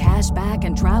hard-earned cash back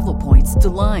and travel points to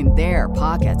line their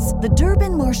pockets. The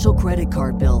Durbin-Marshall credit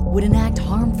card bill would enact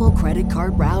harmful credit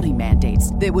card routing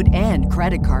mandates that would end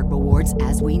credit card rewards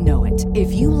as we know it.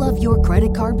 If you love your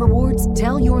credit card rewards,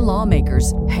 tell your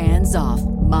lawmakers, hands off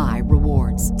my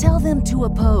rewards. Tell them to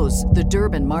oppose the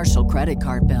Durbin-Marshall credit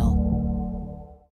card bill.